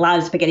aspects, like a lot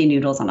of spaghetti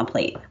noodles on a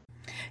plate.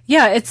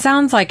 Yeah, it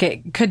sounds like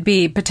it could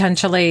be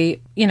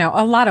potentially,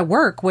 a lot of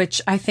work,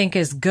 which I think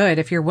is good.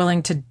 If you're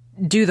willing to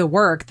do the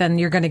work, then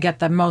you're going to get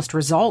the most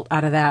result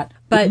out of that.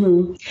 But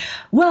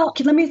Well,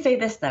 let me say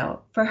this,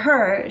 though. For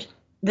her,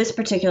 this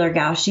particular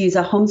gal, she's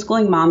a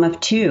homeschooling mom of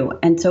 2.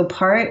 And so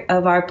part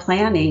of our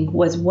planning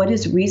was what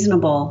is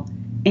reasonable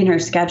in her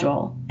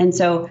schedule. And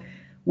so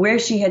where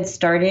she had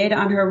started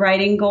on her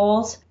writing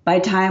goals, by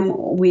the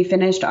time we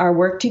finished our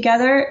work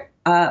together,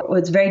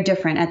 was very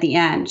different at the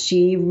end.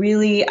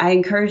 I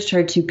encouraged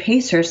her to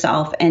pace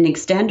herself and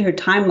extend her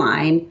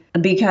timeline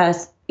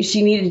because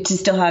she needed to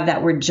still have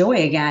that word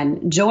joy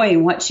again, joy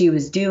in what she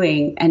was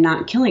doing and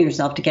not killing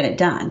herself to get it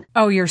done.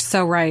 Oh, you're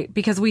so right.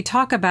 Because we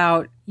talk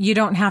about you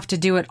don't have to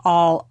do it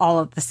all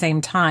at the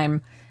same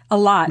time a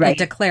lot right. At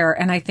Declare.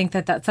 And I think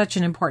that that's such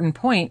an important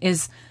point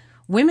is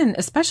women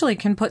especially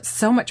can put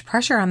so much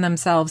pressure on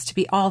themselves to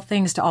be all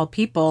things to all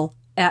people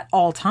at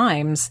all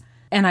times.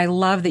 And I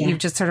love that you've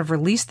just sort of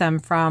released them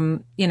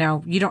from, you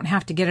don't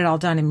have to get it all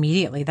done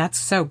immediately. That's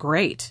so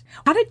great.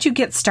 How did you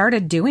get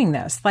started doing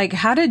this? Like,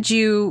 how did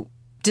you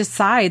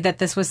decide that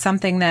this was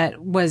something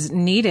that was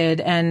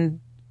needed? And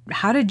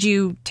how did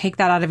you take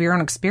that out of your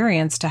own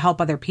experience to help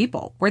other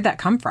people? Where'd that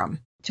come from?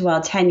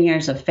 Well, 10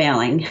 years of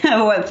failing.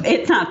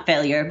 It's not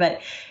failure,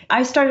 but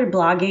I started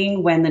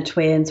blogging when the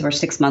twins were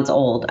 6 months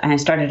old, and I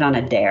started on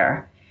a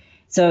dare.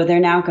 So they're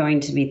now going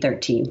to be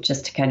 13,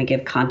 just to kind of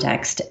give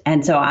context.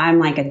 And so I'm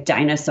like a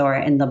dinosaur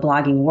in the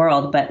blogging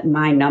world, but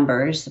my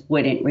numbers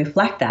wouldn't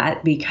reflect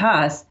that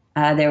because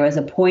there was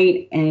a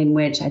point in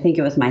which I think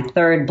it was my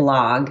 3rd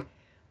blog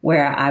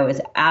where I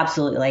was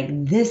absolutely like,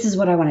 this is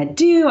what I want to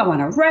do. I want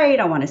to write.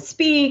 I want to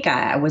speak.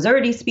 I was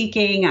already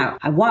speaking.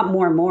 I want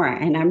more and more.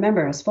 And I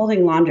remember I was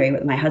folding laundry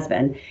with my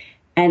husband,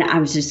 and I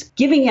was just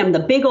giving him the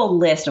big old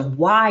list of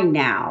why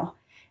now.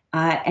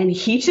 And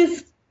he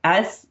just,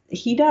 as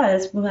he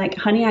does, was like,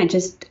 honey, I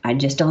just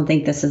don't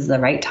think this is the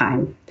right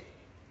time.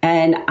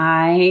 And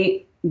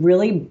I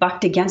really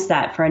bucked against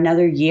that for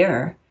another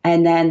year.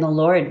 And then the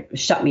Lord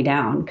shut me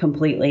down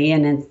completely.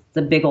 And it's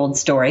a big old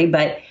story,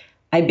 but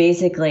I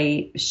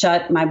basically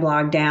shut my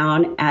blog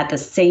down at the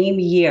same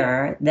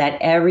year that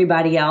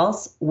everybody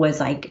else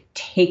was like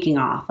taking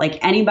off.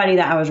 Like anybody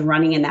that I was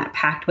running in that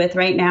pact with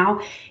right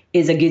now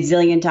is a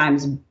gazillion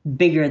times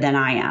bigger than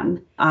I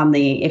am on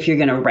if you're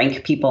going to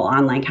rank people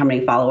on like how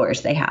many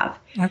followers they have.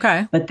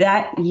 Okay. But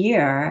that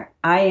year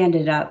I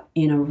ended up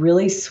in a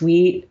really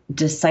sweet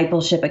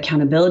discipleship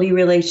accountability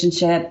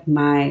relationship.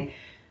 My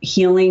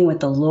healing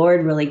with the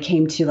Lord really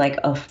came to like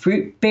a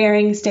fruit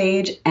bearing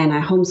stage. And I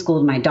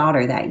homeschooled my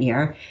daughter that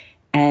year.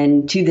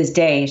 And to this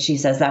day, she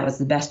says that was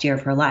the best year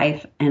of her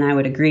life. And I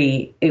would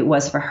agree it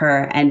was for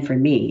her and for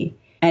me.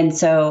 And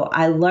so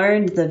I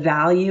learned the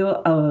value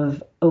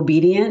of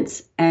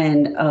obedience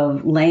and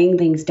of laying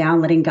things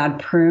down, letting God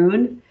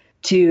prune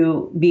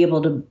to be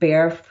able to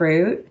bear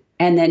fruit.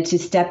 And then to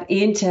step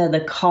into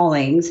the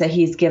callings that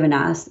he's given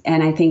us.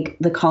 And I think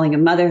the calling of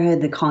motherhood,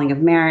 the calling of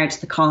marriage,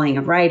 the calling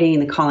of writing,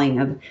 the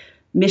calling of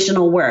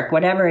missional work,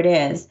 whatever it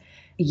is,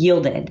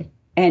 yielded.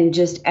 And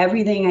just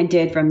everything I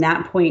did from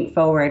that point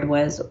forward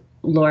was,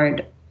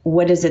 Lord,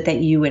 what is it that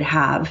you would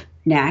have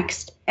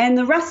next? And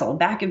the wrestle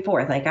back and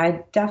forth. Like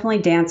I definitely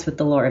dance with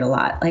the Lord a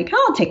lot. Like,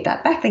 oh, I'll take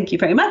that back. Thank you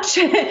very much.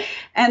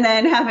 And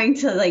then having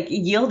to like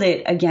yield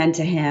it again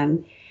to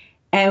him.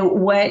 And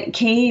what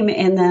came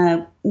in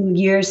the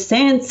years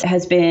since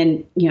has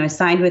been, I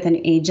signed with an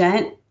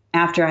agent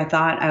after I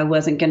thought I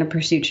wasn't going to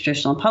pursue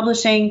traditional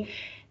publishing.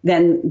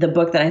 Then the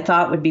book that I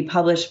thought would be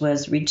published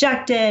was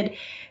rejected.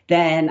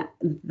 Then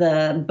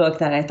the book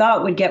that I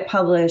thought would get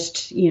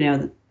published,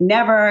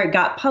 never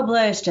got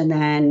published. And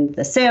then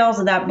the sales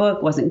of that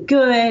book wasn't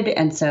good.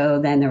 And so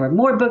then there were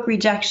more book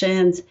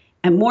rejections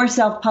and more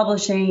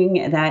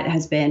self-publishing that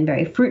has been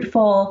very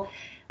fruitful.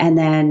 And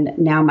then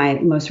now my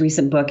most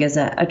recent book is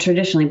a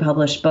traditionally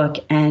published book.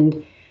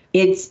 And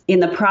it's in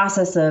the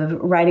process of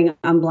writing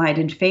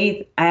Unblinded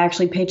Faith. I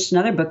actually pitched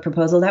another book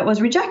proposal that was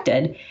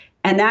rejected.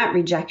 And that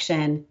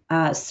rejection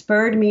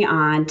spurred me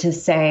on to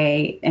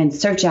say and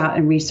search out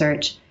and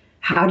research,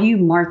 how do you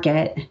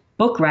market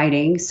book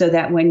writing so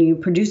that when you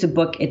produce a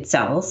book, it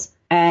sells?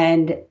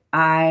 And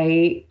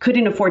I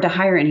couldn't afford to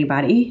hire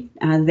anybody.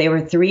 They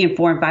were $3,000 and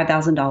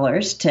 $4,000 and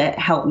 $5,000 to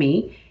help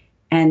me.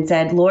 And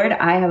said, Lord,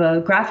 I have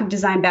a graphic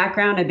design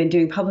background. I've been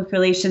doing public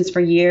relations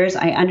for years.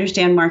 I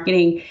understand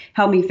marketing.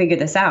 Help me figure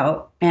this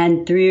out.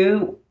 And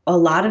through a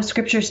lot of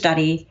scripture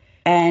study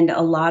and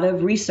a lot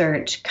of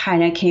research,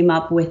 kind of came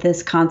up with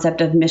this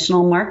concept of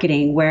missional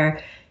marketing,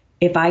 where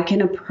if I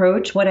can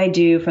approach what I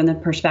do from the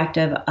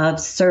perspective of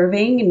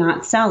serving,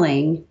 not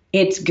selling,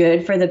 it's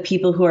good for the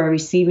people who are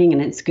receiving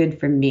and it's good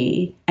for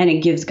me and it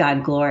gives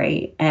God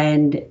glory.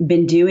 And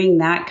been doing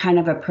that kind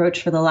of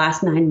approach for the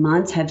last 9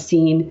 months, have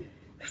seen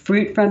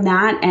fruit from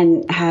that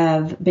and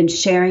have been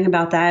sharing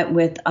about that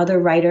with other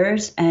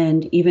writers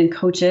and even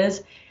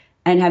coaches,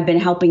 and have been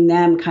helping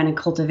them kind of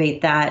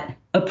cultivate that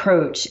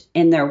approach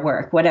in their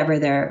work, whatever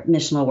their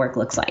missional work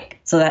looks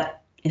like. So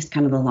that is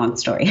kind of the long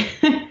story.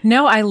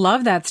 No, I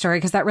love that story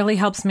because that really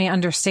helps me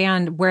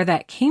understand where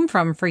that came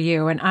from for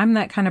you. And I'm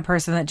that kind of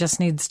person that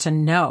just needs to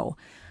know.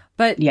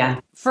 But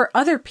yeah, for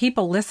other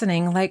people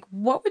listening, like,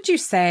 what would you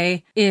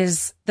say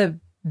is the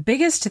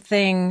biggest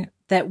thing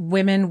that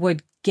women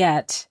would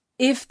get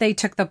if they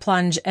took the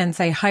plunge and,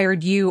 say,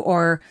 hired you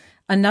or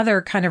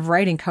another kind of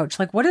writing coach?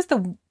 Like, what is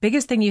the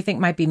biggest thing you think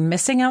might be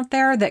missing out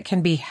there that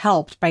can be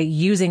helped by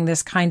using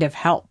this kind of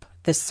help,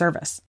 this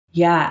service?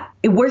 Yeah,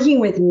 working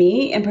with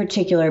me in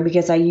particular,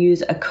 because I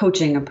use a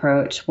coaching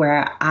approach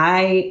where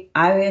I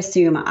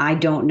assume I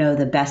don't know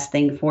the best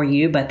thing for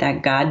you, but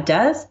that God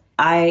does.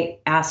 I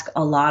ask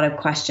a lot of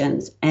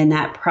questions, and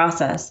that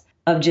process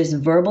of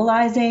just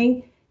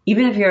verbalizing,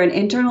 even if you're an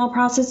internal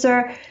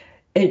processor,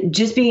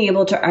 just being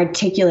able to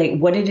articulate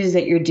what it is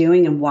that you're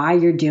doing and why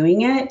you're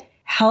doing it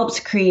helps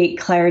create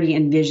clarity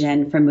and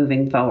vision for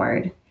moving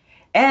forward.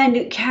 And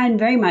it can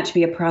very much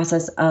be a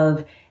process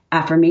of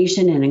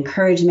affirmation and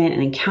encouragement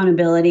and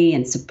accountability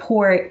and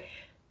support,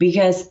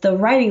 because the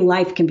writing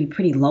life can be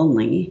pretty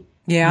lonely.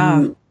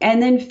 Yeah.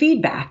 And then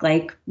feedback,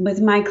 like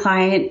with my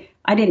client,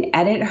 I didn't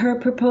edit her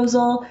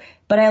proposal,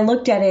 but I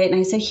looked at it and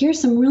I said,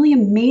 here's some really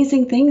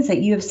amazing things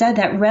that you have said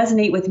that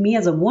resonate with me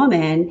as a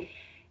woman.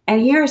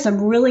 And here are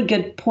some really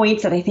good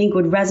points that I think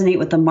would resonate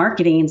with the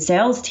marketing and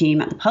sales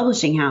team at the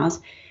publishing house.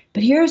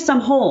 But here are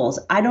some holes.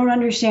 I don't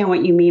understand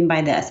what you mean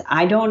by this.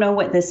 I don't know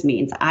what this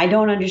means. I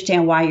don't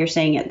understand why you're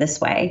saying it this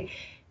way.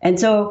 And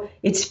so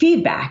it's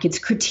feedback, it's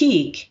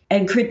critique,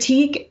 and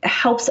critique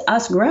helps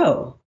us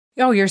grow.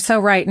 Oh, you're so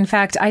right. In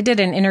fact, I did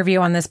an interview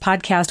on this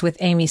podcast with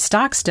Amy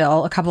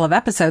Stockstill a couple of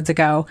episodes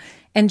ago,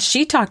 and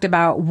she talked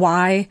about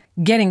why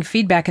getting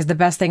feedback is the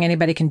best thing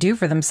anybody can do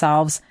for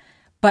themselves,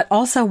 but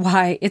also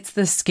why it's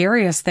the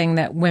scariest thing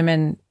that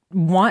women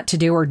want to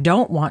do or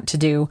don't want to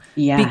do,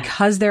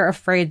 because they're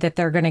afraid that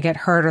they're going to get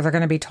hurt, or they're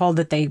going to be told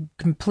that they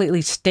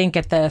completely stink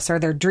at this, or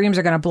their dreams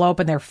are going to blow up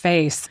in their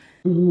face.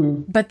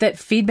 Mm-hmm. But that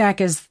feedback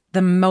is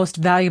the most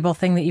valuable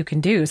thing that you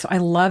can do. So I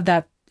love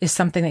that is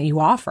something that you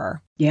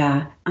offer.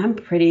 Yeah, I'm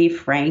pretty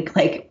frank.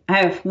 Like, I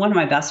have one of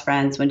my best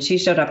friends, when she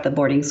showed up at the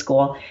boarding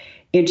school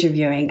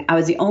interviewing, I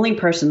was the only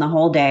person the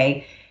whole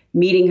day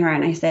meeting her.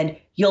 And I said,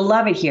 you'll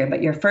love it here,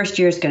 but your first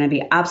year is going to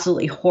be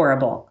absolutely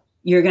horrible.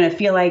 You're going to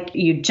feel like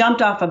you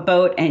jumped off a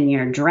boat and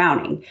you're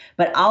drowning,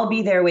 but I'll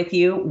be there with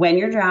you when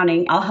you're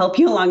drowning. I'll help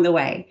you along the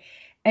way.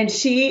 And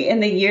she, in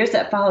the years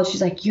that followed, she's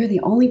like, you're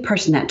the only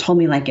person that told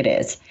me like it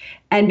is.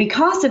 And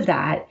because of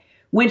that,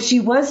 when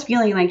she was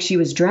feeling like she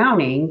was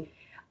drowning,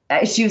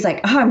 she was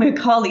like, oh, I'm going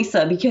to call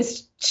Lisa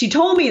because she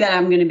told me that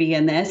I'm going to be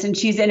in this and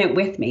she's in it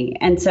with me.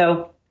 And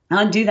so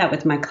I'll do that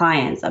with my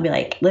clients. I'll be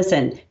like,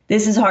 listen,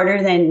 this is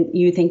harder than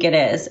you think it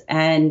is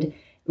and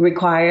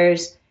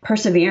requires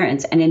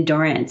perseverance and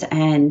endurance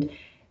and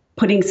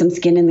putting some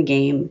skin in the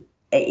game.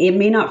 It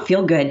may not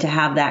feel good to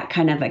have that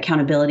kind of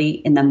accountability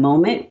in the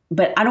moment,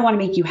 but I don't want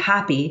to make you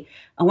happy.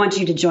 I want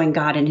you to join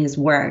God in his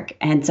work.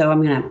 And so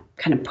I'm going to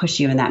kind of push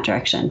you in that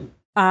direction.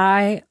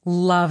 I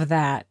love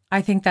that.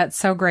 I think that's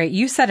so great.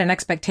 You set an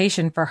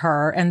expectation for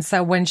her. And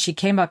so when she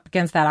came up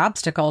against that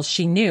obstacle,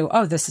 she knew,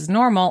 oh, this is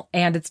normal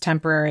and it's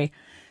temporary.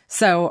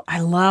 So I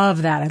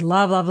love that. I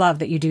love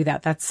that you do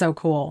that. That's so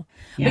cool.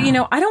 Yeah.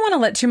 But, I don't want to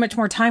let too much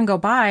more time go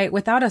by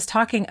without us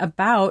talking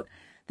about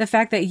the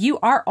fact that you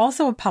are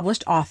also a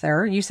published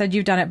author. You said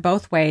you've done it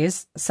both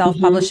ways,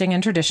 self-publishing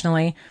and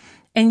traditionally.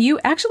 And you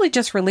actually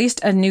just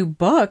released a new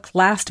book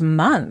last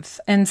month.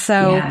 And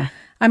so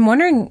I'm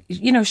wondering,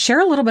 share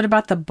a little bit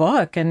about the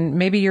book and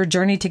maybe your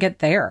journey to get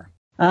there.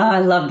 Oh, I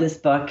love this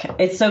book.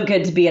 It's so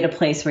good to be at a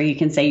place where you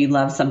can say you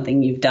love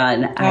something you've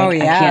done. I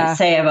can't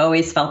say I've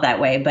always felt that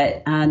way,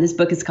 but this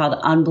book is called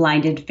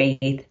Unblinded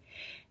Faith,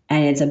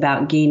 and it's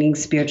about gaining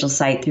spiritual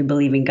sight through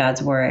believing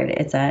God's word.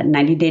 It's a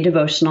 90-day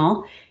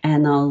devotional,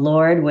 and the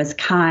Lord was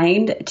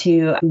kind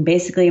to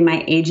basically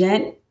my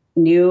agent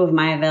knew of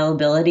my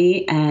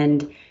availability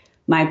and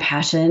my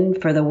passion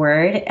for the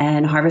word,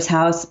 and Harvest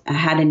House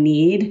had a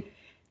need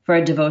for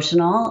a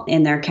devotional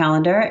in their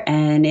calendar,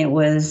 and it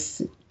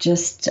was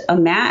just a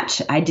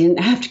match. I didn't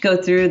have to go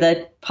through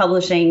the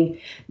publishing,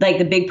 like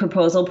the big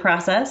proposal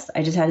process.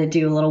 I just had to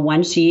do a little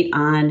one sheet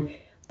on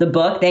the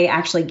book. They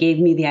actually gave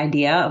me the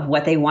idea of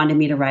what they wanted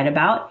me to write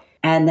about,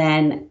 and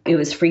then it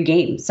was free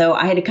game. So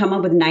I had to come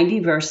up with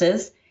 90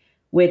 verses,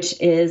 which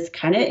is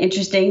kind of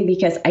interesting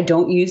because I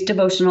don't use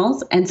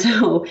devotionals. And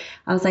so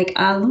I was like,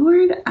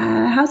 Lord,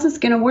 how's this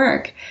going to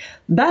work?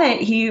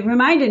 But he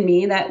reminded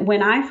me that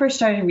when I first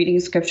started reading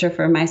scripture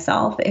for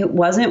myself, it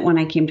wasn't when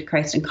I came to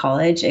Christ in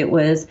college. It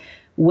was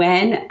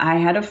when I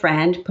had a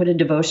friend put a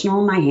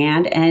devotional in my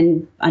hand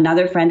and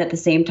another friend at the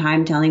same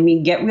time telling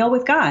me, get real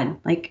with God,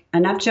 like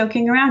enough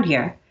joking around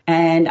here.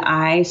 And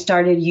I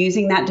started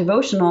using that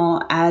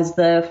devotional as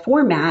the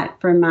format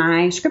for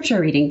my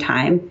scripture reading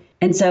time.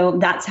 And so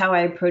that's how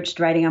I approached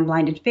writing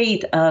Unblinded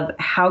Faith, of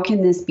how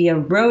can this be a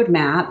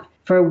roadmap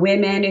for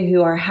women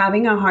who are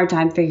having a hard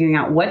time figuring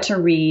out what to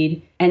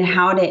read and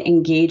how to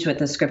engage with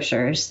the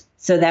scriptures,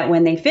 so that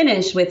when they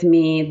finish with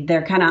me,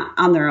 they're kind of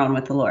on their own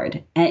with the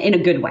Lord, and in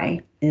a good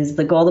way is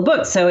the goal of the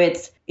book. So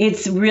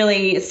it's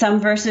really, some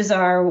verses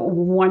are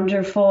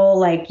wonderful,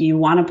 like you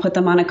want to put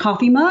them on a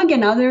coffee mug,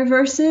 and other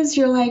verses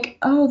you're like,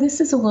 oh, this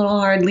is a little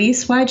hard,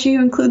 Lise, why'd you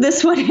include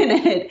this one in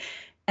it?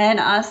 And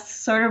us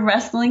sort of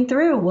wrestling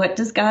through, what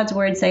does God's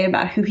word say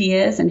about who he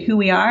is and who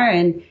we are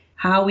and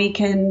how we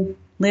can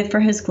live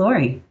for his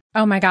glory.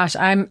 Oh my gosh,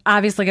 I'm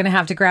obviously going to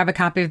have to grab a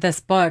copy of this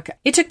book.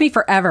 It took me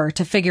forever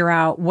to figure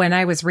out, when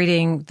I was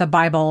reading the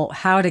Bible,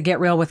 how to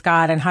get real with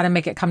God and how to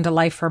make it come to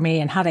life for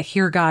me and how to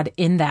hear God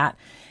in that.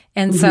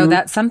 And so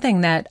that's something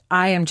that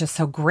I am just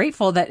so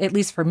grateful that, at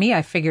least for me,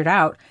 I figured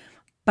out.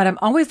 But I'm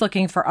always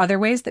looking for other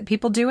ways that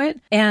people do it.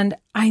 And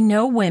I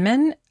know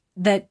women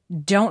that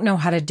don't know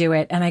how to do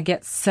it. And I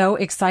get so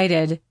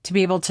excited to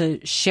be able to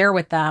share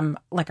with them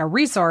like a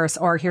resource,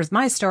 or here's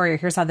my story, or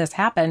here's how this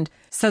happened.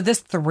 So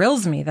this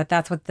thrills me that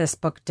that's what this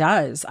book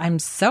does. I'm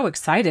so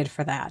excited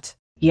for that.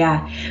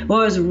 Yeah. What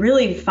was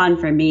really fun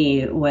for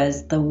me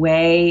was the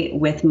way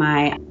with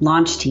my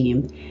launch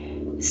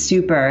team,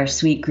 super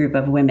sweet group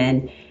of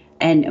women.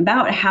 And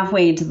about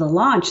halfway into the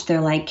launch,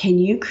 they're like, can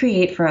you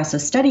create for us a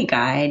study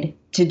guide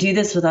to do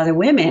this with other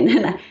women?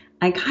 And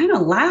I kind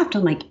of laughed.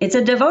 I'm like, it's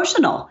a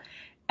devotional.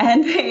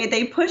 And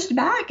they pushed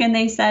back and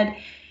they said,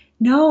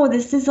 no,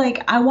 this is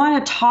like, I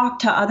want to talk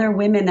to other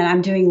women that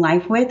I'm doing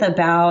life with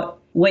about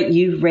what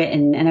you've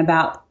written and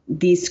about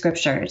these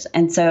scriptures.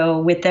 And so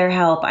with their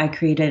help, I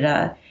created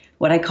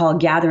what I call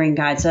gathering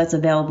guide. So that's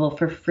available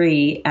for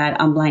free at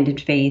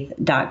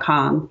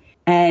unblindedfaith.com.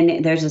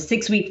 And there's a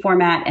 6-week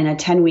format and a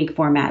 10-week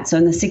format. So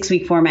in the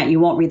 6-week format, you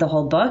won't read the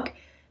whole book,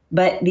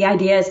 but the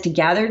idea is to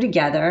gather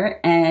together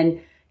and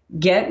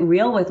get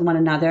real with one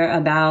another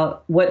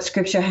about what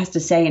scripture has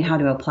to say and how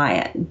to apply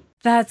it.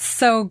 That's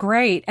so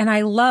great. And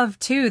I love,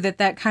 too,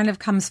 that kind of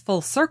comes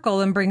full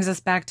circle and brings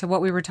us back to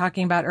what we were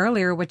talking about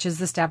earlier, which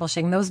is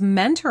establishing those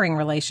mentoring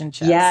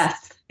relationships.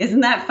 Yes. Isn't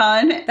that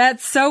fun?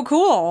 That's so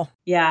cool.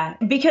 Yeah.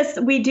 Because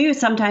we do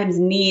sometimes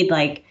need,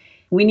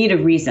 we need a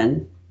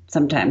reason.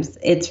 sometimes.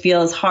 It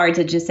feels hard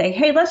to just say,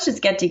 hey, let's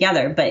just get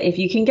together. But if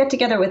you can get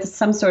together with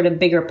some sort of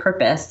bigger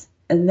purpose,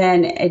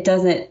 then it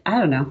doesn't, I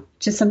don't know,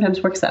 just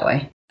sometimes works that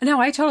way. No,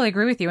 I totally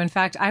agree with you. In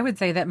fact, I would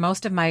say that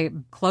most of my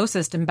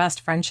closest and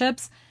best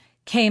friendships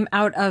came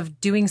out of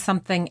doing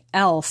something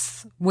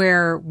else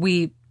where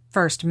we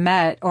first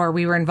met or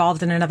we were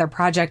involved in another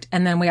project.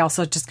 And then we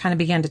also just kind of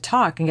began to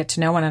talk and get to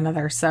know one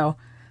another. So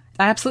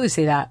I absolutely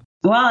see that.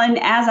 Well, and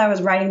as I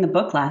was writing the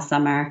book last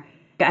summer,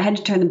 I had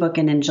to turn the book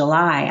in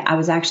July. I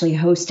was actually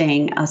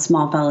hosting a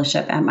small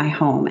fellowship at my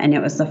home. And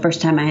it was the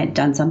first time I had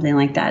done something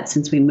like that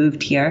since we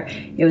moved here.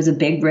 It was a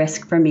big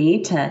risk for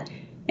me to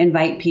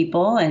invite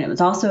people. And it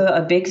was also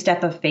a big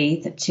step of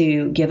faith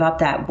to give up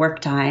that work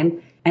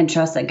time and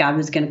trust that God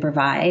was going to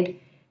provide.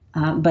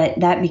 But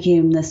that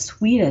became the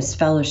sweetest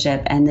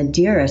fellowship, and the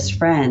dearest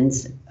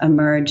friends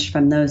emerged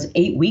from those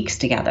 8 weeks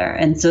together.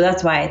 And so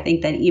that's why I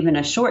think that even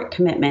a short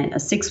commitment, a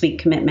 6-week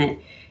commitment,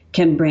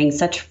 can bring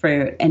such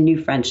fruit and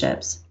new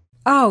friendships.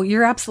 Oh,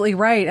 you're absolutely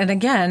right. And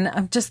again,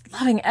 I'm just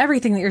loving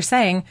everything that you're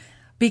saying,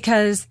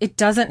 because it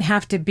doesn't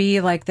have to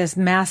be like this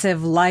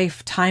massive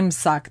lifetime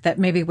suck that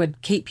maybe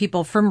would keep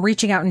people from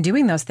reaching out and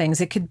doing those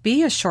things. It could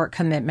be a short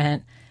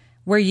commitment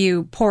where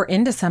you pour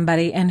into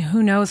somebody, and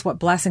who knows what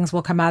blessings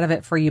will come out of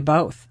it for you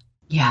both.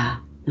 Yeah,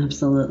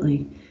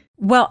 absolutely.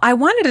 Well, I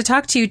wanted to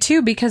talk to you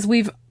too, because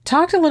we've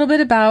talked a little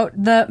bit about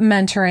the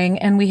mentoring,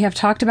 and we have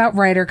talked about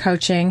writer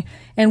coaching,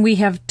 and we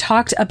have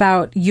talked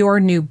about your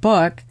new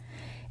book.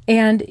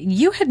 And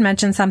you had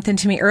mentioned something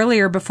to me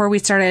earlier before we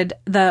started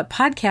the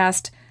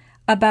podcast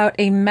about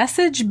a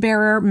message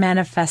bearer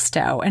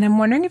manifesto. And I'm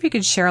wondering if you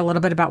could share a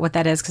little bit about what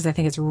that is, because I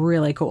think it's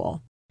really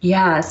cool.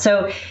 Yeah.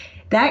 So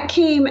that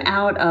came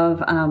out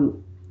of,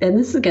 and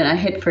this is going to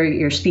hit for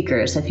your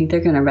speakers. I think they're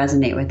going to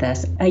resonate with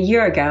this. A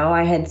year ago,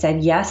 I had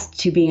said yes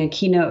to being a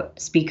keynote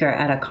speaker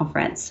at a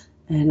conference.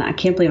 And I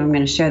can't believe I'm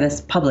going to share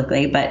this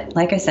publicly, but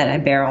like I said, I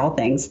bear all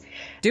things.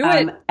 Do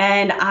it.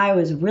 And I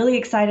was really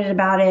excited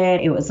about it.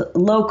 It was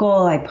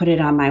local. I put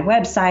it on my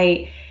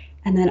website.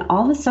 And then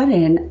all of a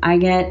sudden, I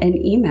get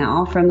an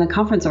email from the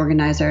conference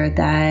organizer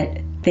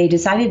that they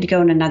decided to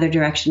go in another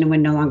direction and would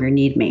no longer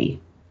need me.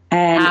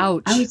 And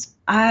ouch. I was,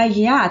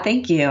 yeah,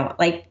 thank you.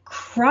 Like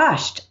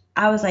crushed.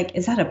 I was like,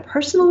 is that a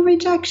personal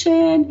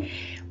rejection?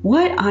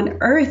 What on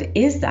earth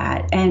is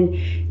that? And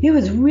it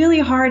was really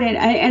hard.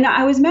 And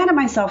I was mad at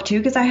myself too,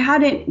 because I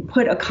hadn't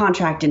put a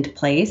contract into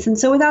place. And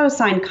so without a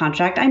signed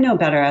contract, I know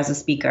better as a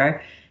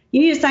speaker.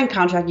 You need a signed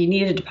contract. You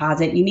need a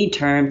deposit. You need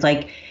terms.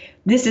 Like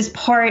this is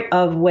part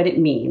of what it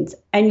means.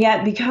 And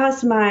yet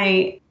because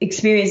my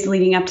experience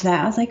leading up to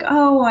that, I was like,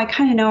 oh, well, I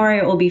kind of know, all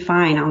right, it will be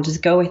fine. I'll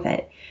just go with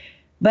it.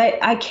 But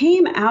I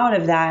came out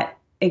of that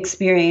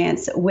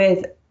experience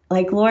with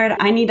like, Lord,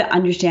 I need to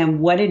understand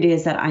what it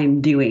is that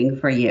I'm doing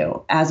for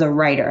you as a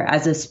writer,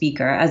 as a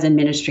speaker, as a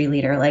ministry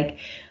leader. Like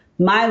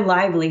my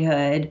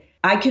livelihood,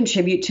 I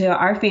contribute to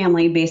our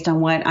family based on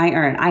what I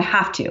earn. I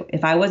have to.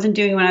 If I wasn't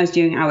doing what I was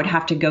doing, I would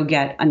have to go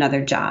get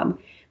another job.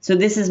 So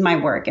this is my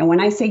work. And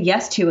when I say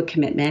yes to a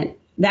commitment,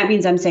 that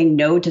means I'm saying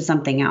no to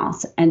something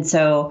else. And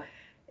so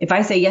if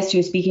I say yes to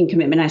a speaking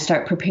commitment, I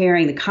start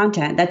preparing the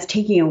content, that's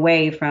taking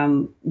away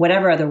from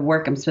whatever other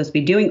work I'm supposed to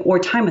be doing or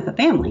time with the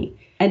family.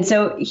 And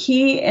so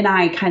he and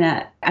I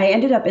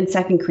ended up in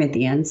 2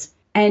 Corinthians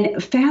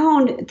and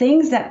found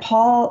things that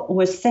Paul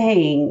was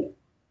saying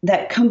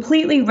that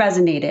completely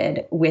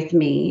resonated with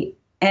me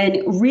and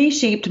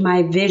reshaped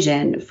my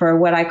vision for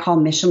what I call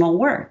missional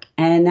work.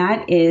 And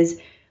that is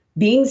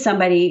being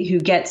somebody who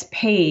gets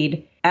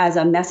paid as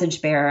a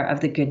message bearer of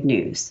the good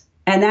news.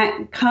 And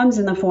that comes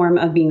in the form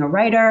of being a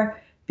writer,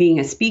 being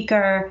a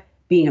speaker,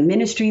 being a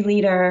ministry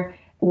leader,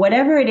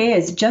 whatever it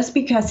is. Just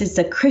because it's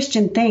a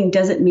Christian thing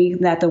doesn't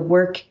mean that the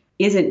work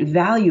isn't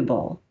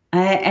valuable.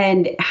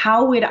 And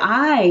how would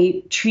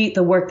I treat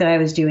the work that I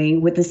was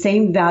doing with the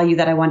same value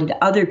that I wanted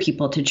other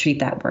people to treat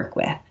that work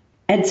with?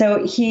 And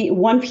so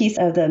one piece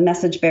of the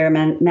Message Bearer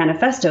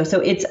Manifesto, so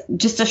it's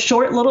just a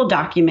short little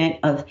document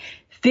of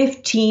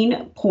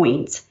 15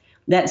 points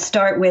that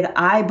start with,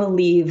 I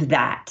believe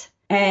that.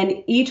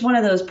 And each one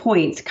of those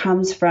points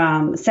comes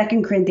from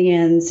 2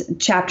 Corinthians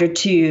chapter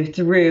 2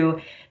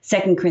 through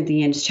 2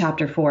 Corinthians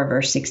chapter 4,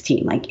 verse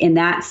 16, like in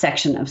that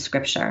section of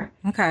scripture.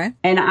 Okay.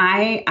 And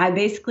I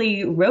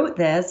basically wrote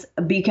this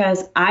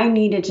because I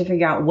needed to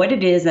figure out what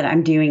it is that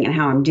I'm doing and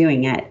how I'm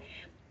doing it.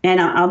 And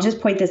I'll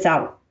just point this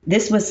out.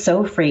 This was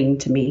so freeing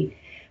to me.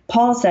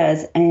 Paul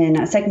says in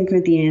 2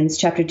 Corinthians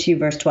chapter 2,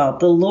 verse 12,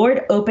 the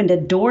Lord opened a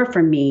door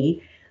for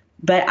me,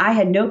 but I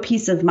had no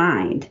peace of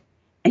mind.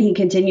 And he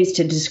continues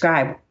to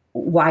describe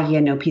why he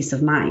had no peace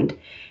of mind.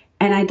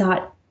 And I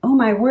thought, oh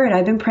my word,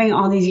 I've been praying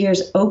all these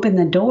years, open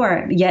the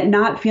door, yet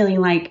not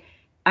feeling like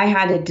I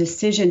had a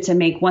decision to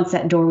make once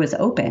that door was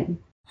open.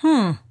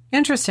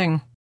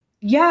 Interesting.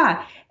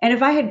 Yeah. And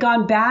if I had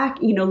gone back,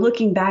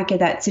 looking back at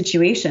that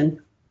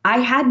situation, I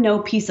had no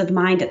peace of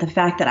mind at the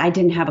fact that I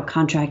didn't have a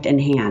contract in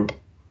hand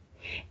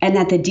and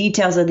that the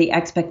details of the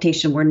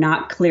expectation were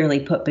not clearly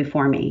put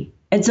before me.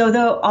 And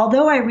so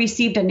although I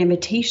received an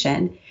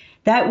invitation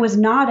that was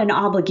not an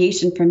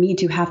obligation for me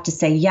to have to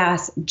say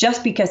yes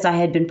just because I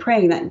had been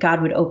praying that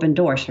God would open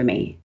doors for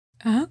me.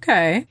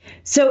 Okay.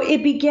 So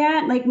it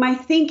began, like, my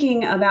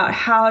thinking about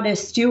how to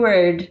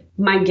steward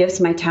my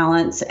gifts, my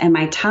talents, and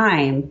my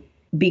time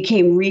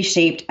became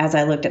reshaped as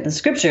I looked at the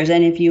scriptures.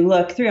 And if you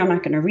look through, I'm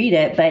not going to read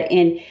it, but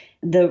in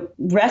the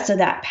rest of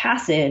that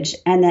passage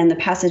and then the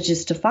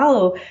passages to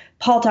follow,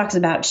 Paul talks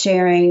about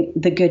sharing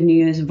the good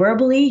news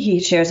verbally.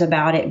 He shares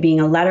about it being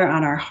a letter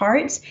on our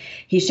hearts.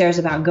 He shares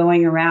about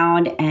going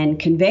around and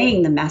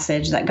conveying the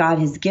message that God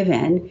has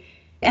given,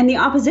 and the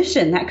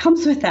opposition that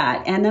comes with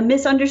that and the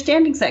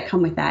misunderstandings that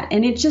come with that.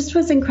 And it just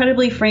was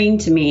incredibly freeing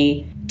to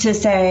me to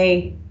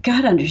say,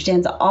 God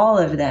understands all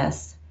of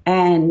this,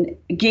 and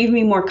gave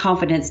me more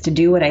confidence to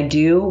do what I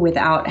do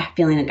without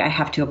feeling like I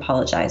have to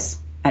apologize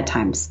at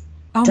times.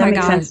 Oh my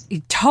God.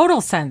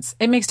 Total sense.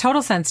 It makes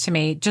total sense to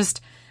me, just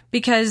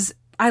because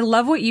I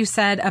love what you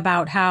said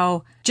about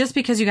how just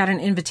because you got an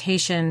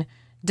invitation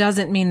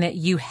doesn't mean that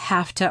you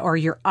have to, or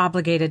you're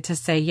obligated to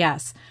say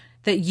yes.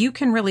 That you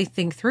can really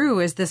think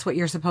through, is this what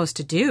you're supposed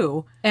to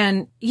do?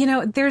 And,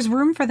 there's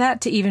room for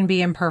that to even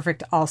be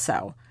imperfect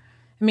also.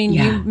 I mean,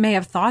 You may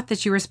have thought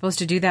that you were supposed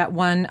to do that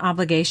one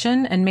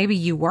obligation, and maybe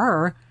you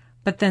were,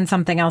 but then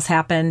something else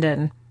happened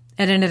and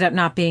it ended up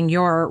not being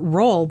your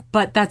role,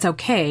 but that's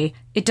okay.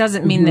 It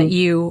doesn't mean that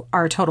you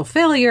are a total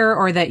failure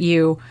or that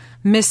you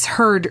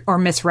misheard or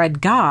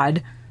misread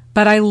God.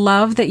 But I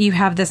love that you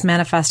have this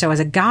manifesto as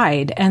a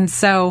guide. And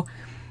so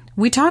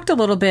we talked a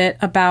little bit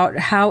about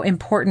how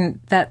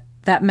important that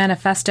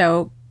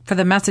manifesto for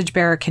the message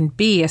bearer can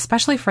be,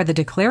 especially for the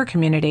Declare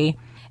community.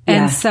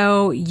 And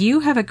so you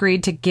have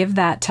agreed to give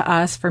that to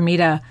us for me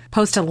to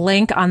post a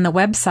link on the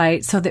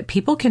website so that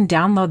people can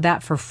download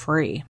that for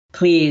free.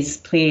 Please.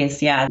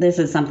 Yeah, this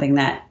is something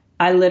that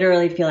I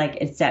literally feel like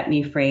it set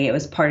me free. It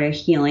was part of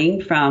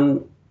healing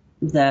from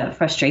the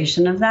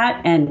frustration of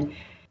that. And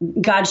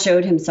God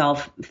showed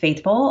himself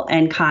faithful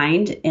and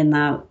kind in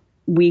the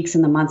weeks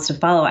and the months to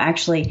follow.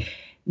 Actually,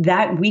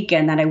 that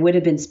weekend that I would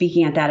have been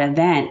speaking at that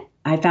event,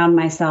 I found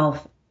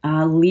myself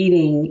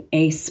leading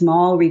a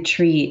small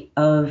retreat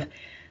of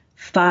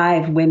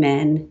 5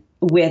 women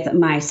with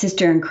my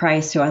sister in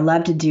Christ, who I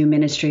love to do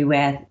ministry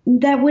with.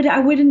 I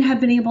wouldn't have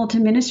been able to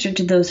minister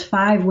to those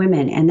 5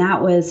 women. And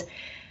that was,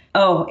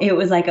 it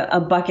was like a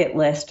bucket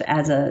list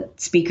as a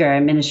speaker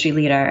and ministry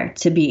leader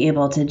to be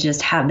able to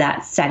just have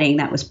that setting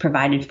that was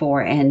provided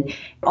for and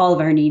all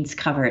of our needs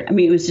covered. I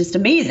mean, it was just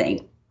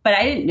amazing. But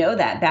I didn't know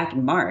that back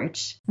in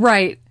March.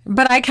 Right.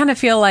 But I kind of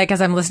feel like,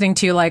 as I'm listening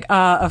to you, like,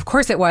 of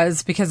course it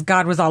was, because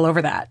God was all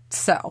over that.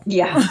 So.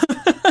 Yeah.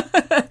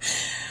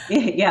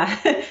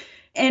 Yeah.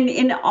 And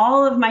in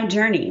all of my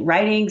journey,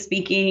 writing,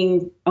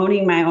 speaking,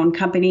 owning my own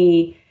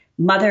company,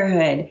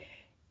 motherhood,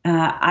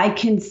 I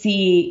can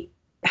see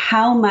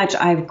how much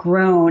I've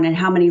grown and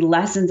how many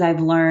lessons I've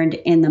learned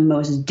in the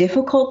most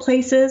difficult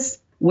places,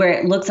 where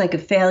it looks like a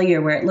failure,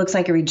 where it looks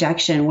like a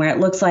rejection, where it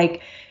looks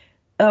like,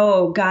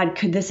 oh God,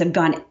 could this have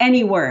gone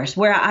any worse?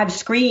 Where I've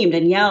screamed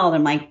and yelled.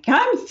 I'm like,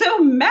 I'm so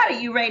mad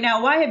at you right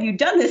now. Why have you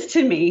done this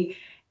to me?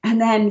 And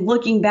then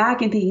looking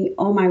back and thinking,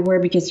 oh my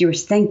word, because you were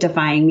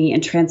sanctifying me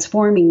and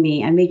transforming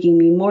me and making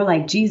me more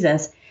like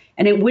Jesus.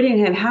 And it wouldn't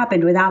have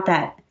happened without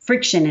that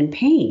friction and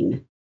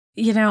pain.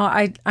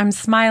 I'm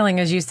smiling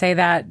as you say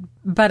that,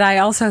 but I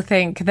also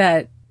think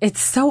that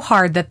it's so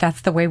hard that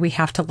that's the way we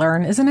have to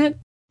learn, isn't it?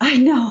 I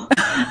know.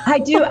 I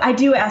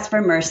do ask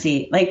for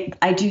mercy. Like,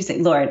 I do say,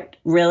 Lord,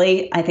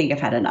 really? I think I've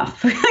had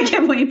enough.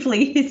 Can we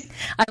please?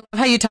 I love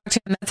how you talk to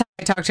him. That's how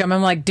I talk to him.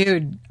 I'm like,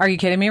 dude, are you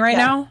kidding me right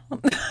now?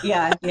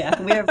 Yeah.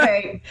 We're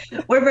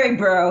very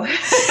bro.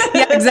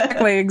 Yeah,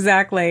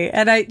 exactly.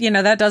 And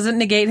that doesn't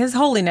negate his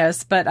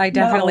holiness, but I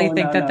definitely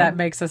think that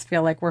makes us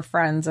feel like we're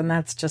friends. And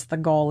that's just the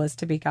goal, is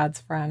to be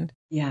God's friend.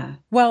 Yeah.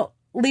 Well,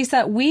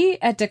 Lisa, we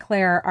at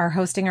Declare are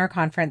hosting our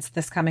conference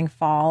this coming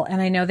fall. And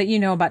I know that you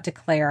know about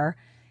Declare.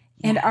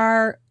 And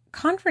our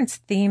conference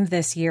theme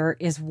this year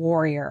is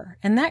warrior.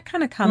 And that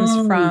kind of comes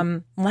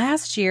from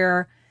last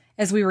year,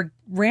 as we were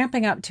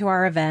ramping up to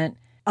our event.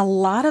 A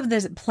lot of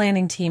the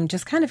planning team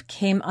just kind of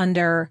came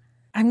under,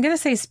 I'm going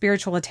to say,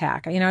 spiritual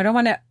attack. I don't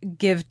want to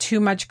give too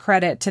much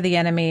credit to the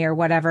enemy or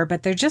whatever,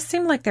 but there just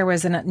seemed like there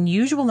was an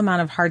unusual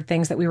amount of hard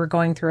things that we were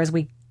going through as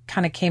we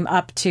kind of came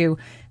up to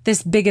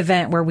this big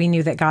event where we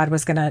knew that God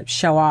was going to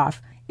show off.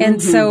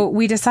 And so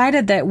we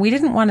decided that we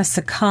didn't want to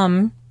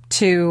succumb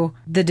to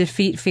the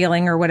defeat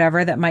feeling or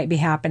whatever that might be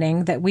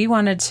happening, that we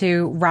wanted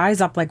to rise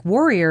up like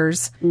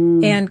warriors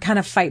and kind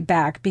of fight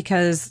back,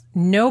 because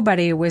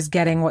nobody was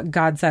getting what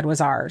God said was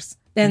ours.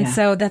 And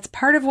so that's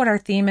part of what our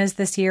theme is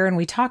this year. And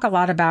we talk a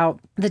lot about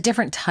the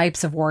different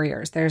types of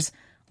warriors. There's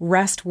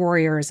rest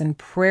warriors and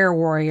prayer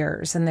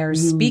warriors, and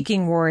there's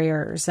speaking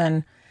warriors,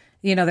 and,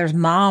 there's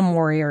mom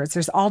warriors.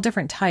 There's all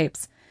different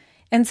types.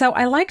 And so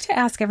I like to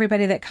ask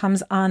everybody that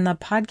comes on the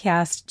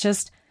podcast,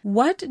 just,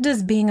 what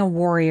does being a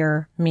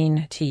warrior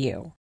mean to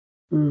you?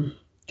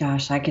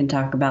 Gosh, I can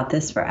talk about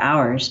this for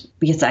hours,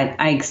 because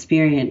I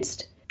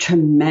experienced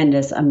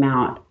tremendous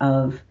amount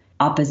of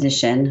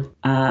opposition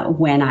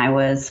when I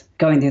was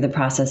going through the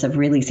process of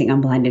releasing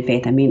Unblinded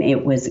Faith. I mean,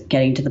 it was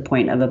getting to the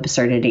point of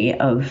absurdity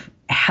of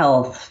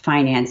health,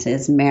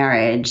 finances,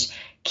 marriage,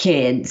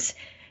 kids,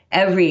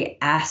 every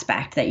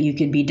aspect that you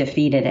could be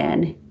defeated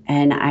in.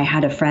 And I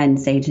had a friend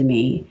say to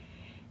me,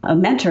 a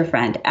mentor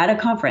friend at a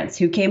conference,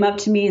 who came up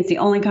to me. It's the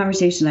only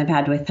conversation I've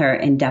had with her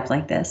in depth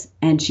like this.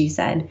 And she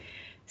said,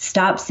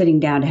 stop sitting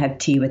down to have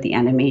tea with the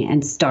enemy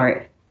and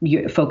start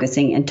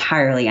focusing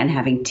entirely on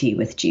having tea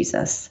with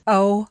Jesus.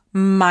 Oh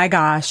my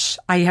gosh.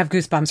 I have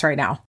goosebumps right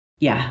now.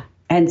 Yeah.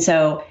 And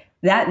so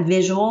that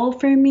visual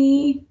for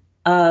me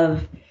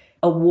of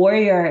a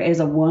warrior is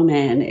a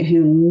woman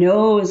who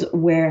knows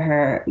where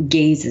her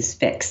gaze is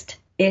fixed.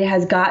 It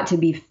has got to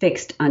be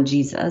fixed on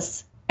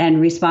Jesus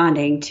and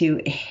responding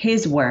to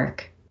his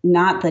work,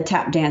 not the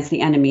tap dance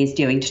the enemy is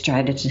doing to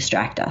try to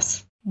distract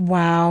us.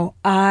 Wow.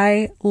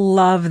 I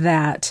love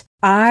that.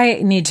 I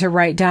need to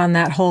write down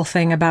that whole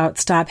thing about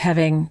stop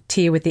having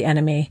tea with the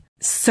enemy.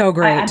 So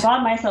great. I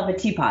bought myself a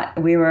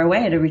teapot. We were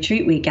away at a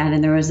retreat weekend,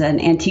 and there was an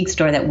antique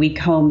store that we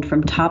combed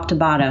from top to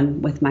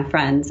bottom with my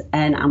friends.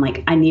 And I'm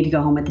like, I need to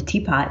go home with the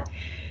teapot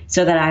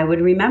so that I would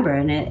remember.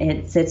 And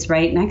it sits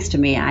right next to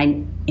me.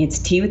 It's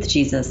tea with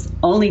Jesus,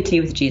 only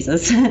tea with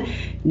Jesus.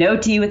 No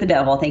tea with the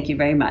devil. Thank you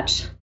very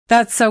much.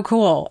 That's so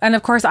cool. And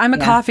of course, I'm a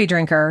coffee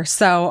drinker,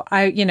 so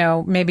I,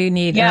 maybe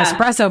need an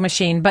espresso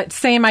machine, but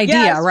same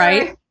idea,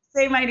 right?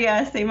 Same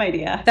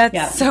idea.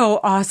 That's so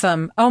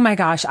awesome. Oh my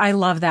gosh. I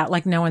love that.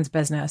 Like no one's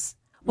business.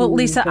 Well,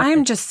 Lisa,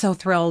 I'm just so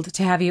thrilled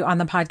to have you on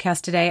the podcast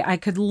today. I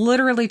could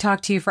literally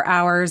talk to you for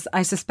hours.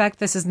 I suspect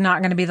this is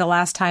not going to be the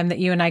last time that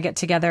you and I get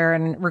together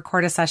and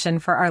record a session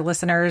for our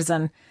listeners.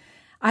 And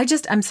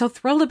I'm so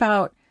thrilled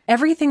about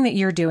everything that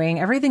you're doing,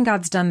 everything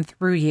God's done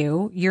through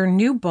you, your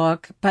new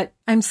book. But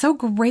I'm so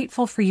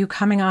grateful for you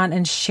coming on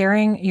and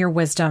sharing your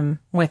wisdom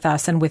with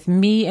us and with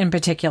me in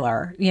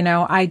particular.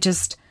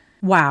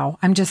 Wow,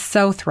 I'm just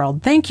so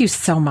thrilled. Thank you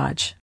so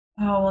much.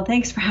 Oh, well,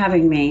 thanks for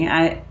having me.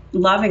 I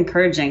love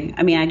encouraging.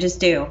 I mean, I just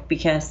do,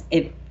 because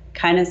it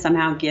kind of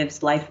somehow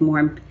gives life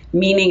more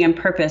meaning and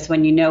purpose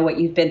when you know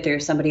what you've been through,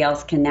 somebody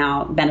else can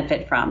now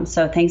benefit from.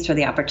 So thanks for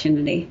the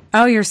opportunity.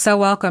 Oh, you're so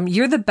welcome.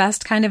 You're the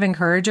best kind of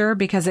encourager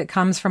because it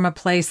comes from a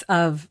place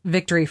of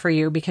victory for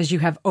you because you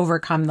have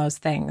overcome those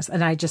things.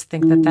 And I just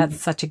think that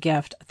that's such a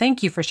gift.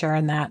 Thank you for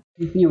sharing that.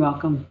 You're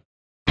welcome.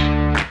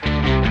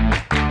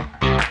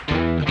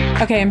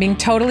 Okay, I'm being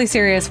totally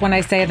serious when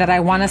I say that I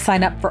want to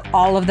sign up for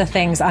all of the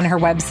things on her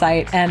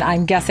website, and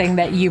I'm guessing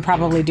that you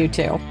probably do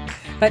too.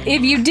 But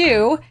if you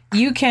do,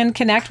 you can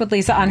connect with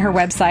Lisa on her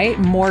website,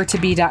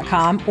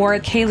 moretobe.com, or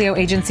at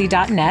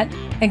kalioagency.net,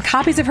 and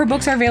copies of her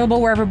books are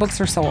available wherever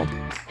books are sold.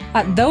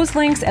 Those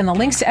links and the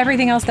links to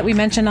everything else that we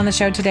mentioned on the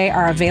show today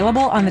are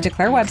available on the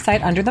Declare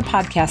website under the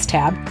podcast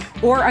tab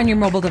or on your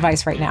mobile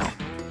device right now.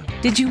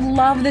 Did you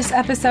love this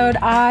episode?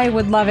 I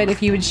would love it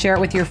if you would share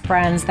it with your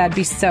friends. That'd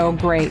be so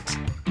great.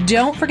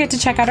 Don't forget to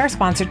check out our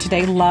sponsor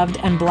today, Loved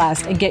and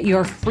Blessed, and get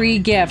your free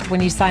gift when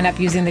you sign up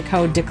using the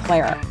code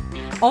DECLARE.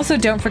 Also,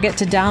 don't forget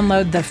to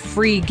download the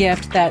free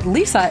gift that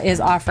Lisa is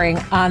offering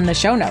on the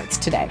show notes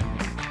today.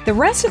 The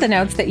rest of the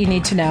notes that you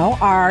need to know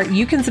are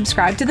you can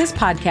subscribe to this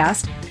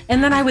podcast,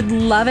 and then I would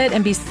love it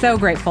and be so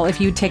grateful if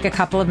you'd take a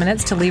couple of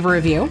minutes to leave a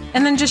review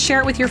and then just share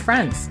it with your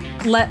friends.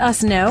 Let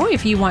us know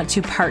if you want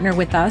to partner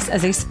with us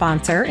as a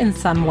sponsor in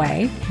some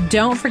way.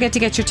 Don't forget to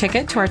get your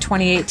ticket to our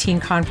 2018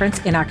 conference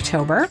in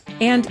October,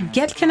 and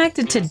get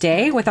connected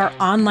today with our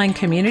online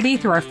community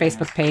through our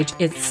Facebook page.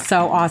 It's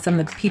so awesome.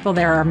 The people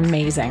there are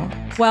amazing.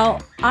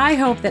 Well, I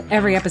hope that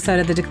every episode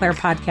of the Declare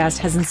podcast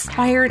has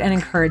inspired and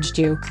encouraged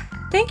you.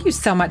 Thank you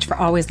so much for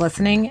always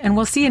listening, and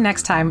we'll see you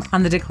next time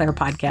on the Declare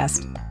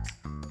podcast.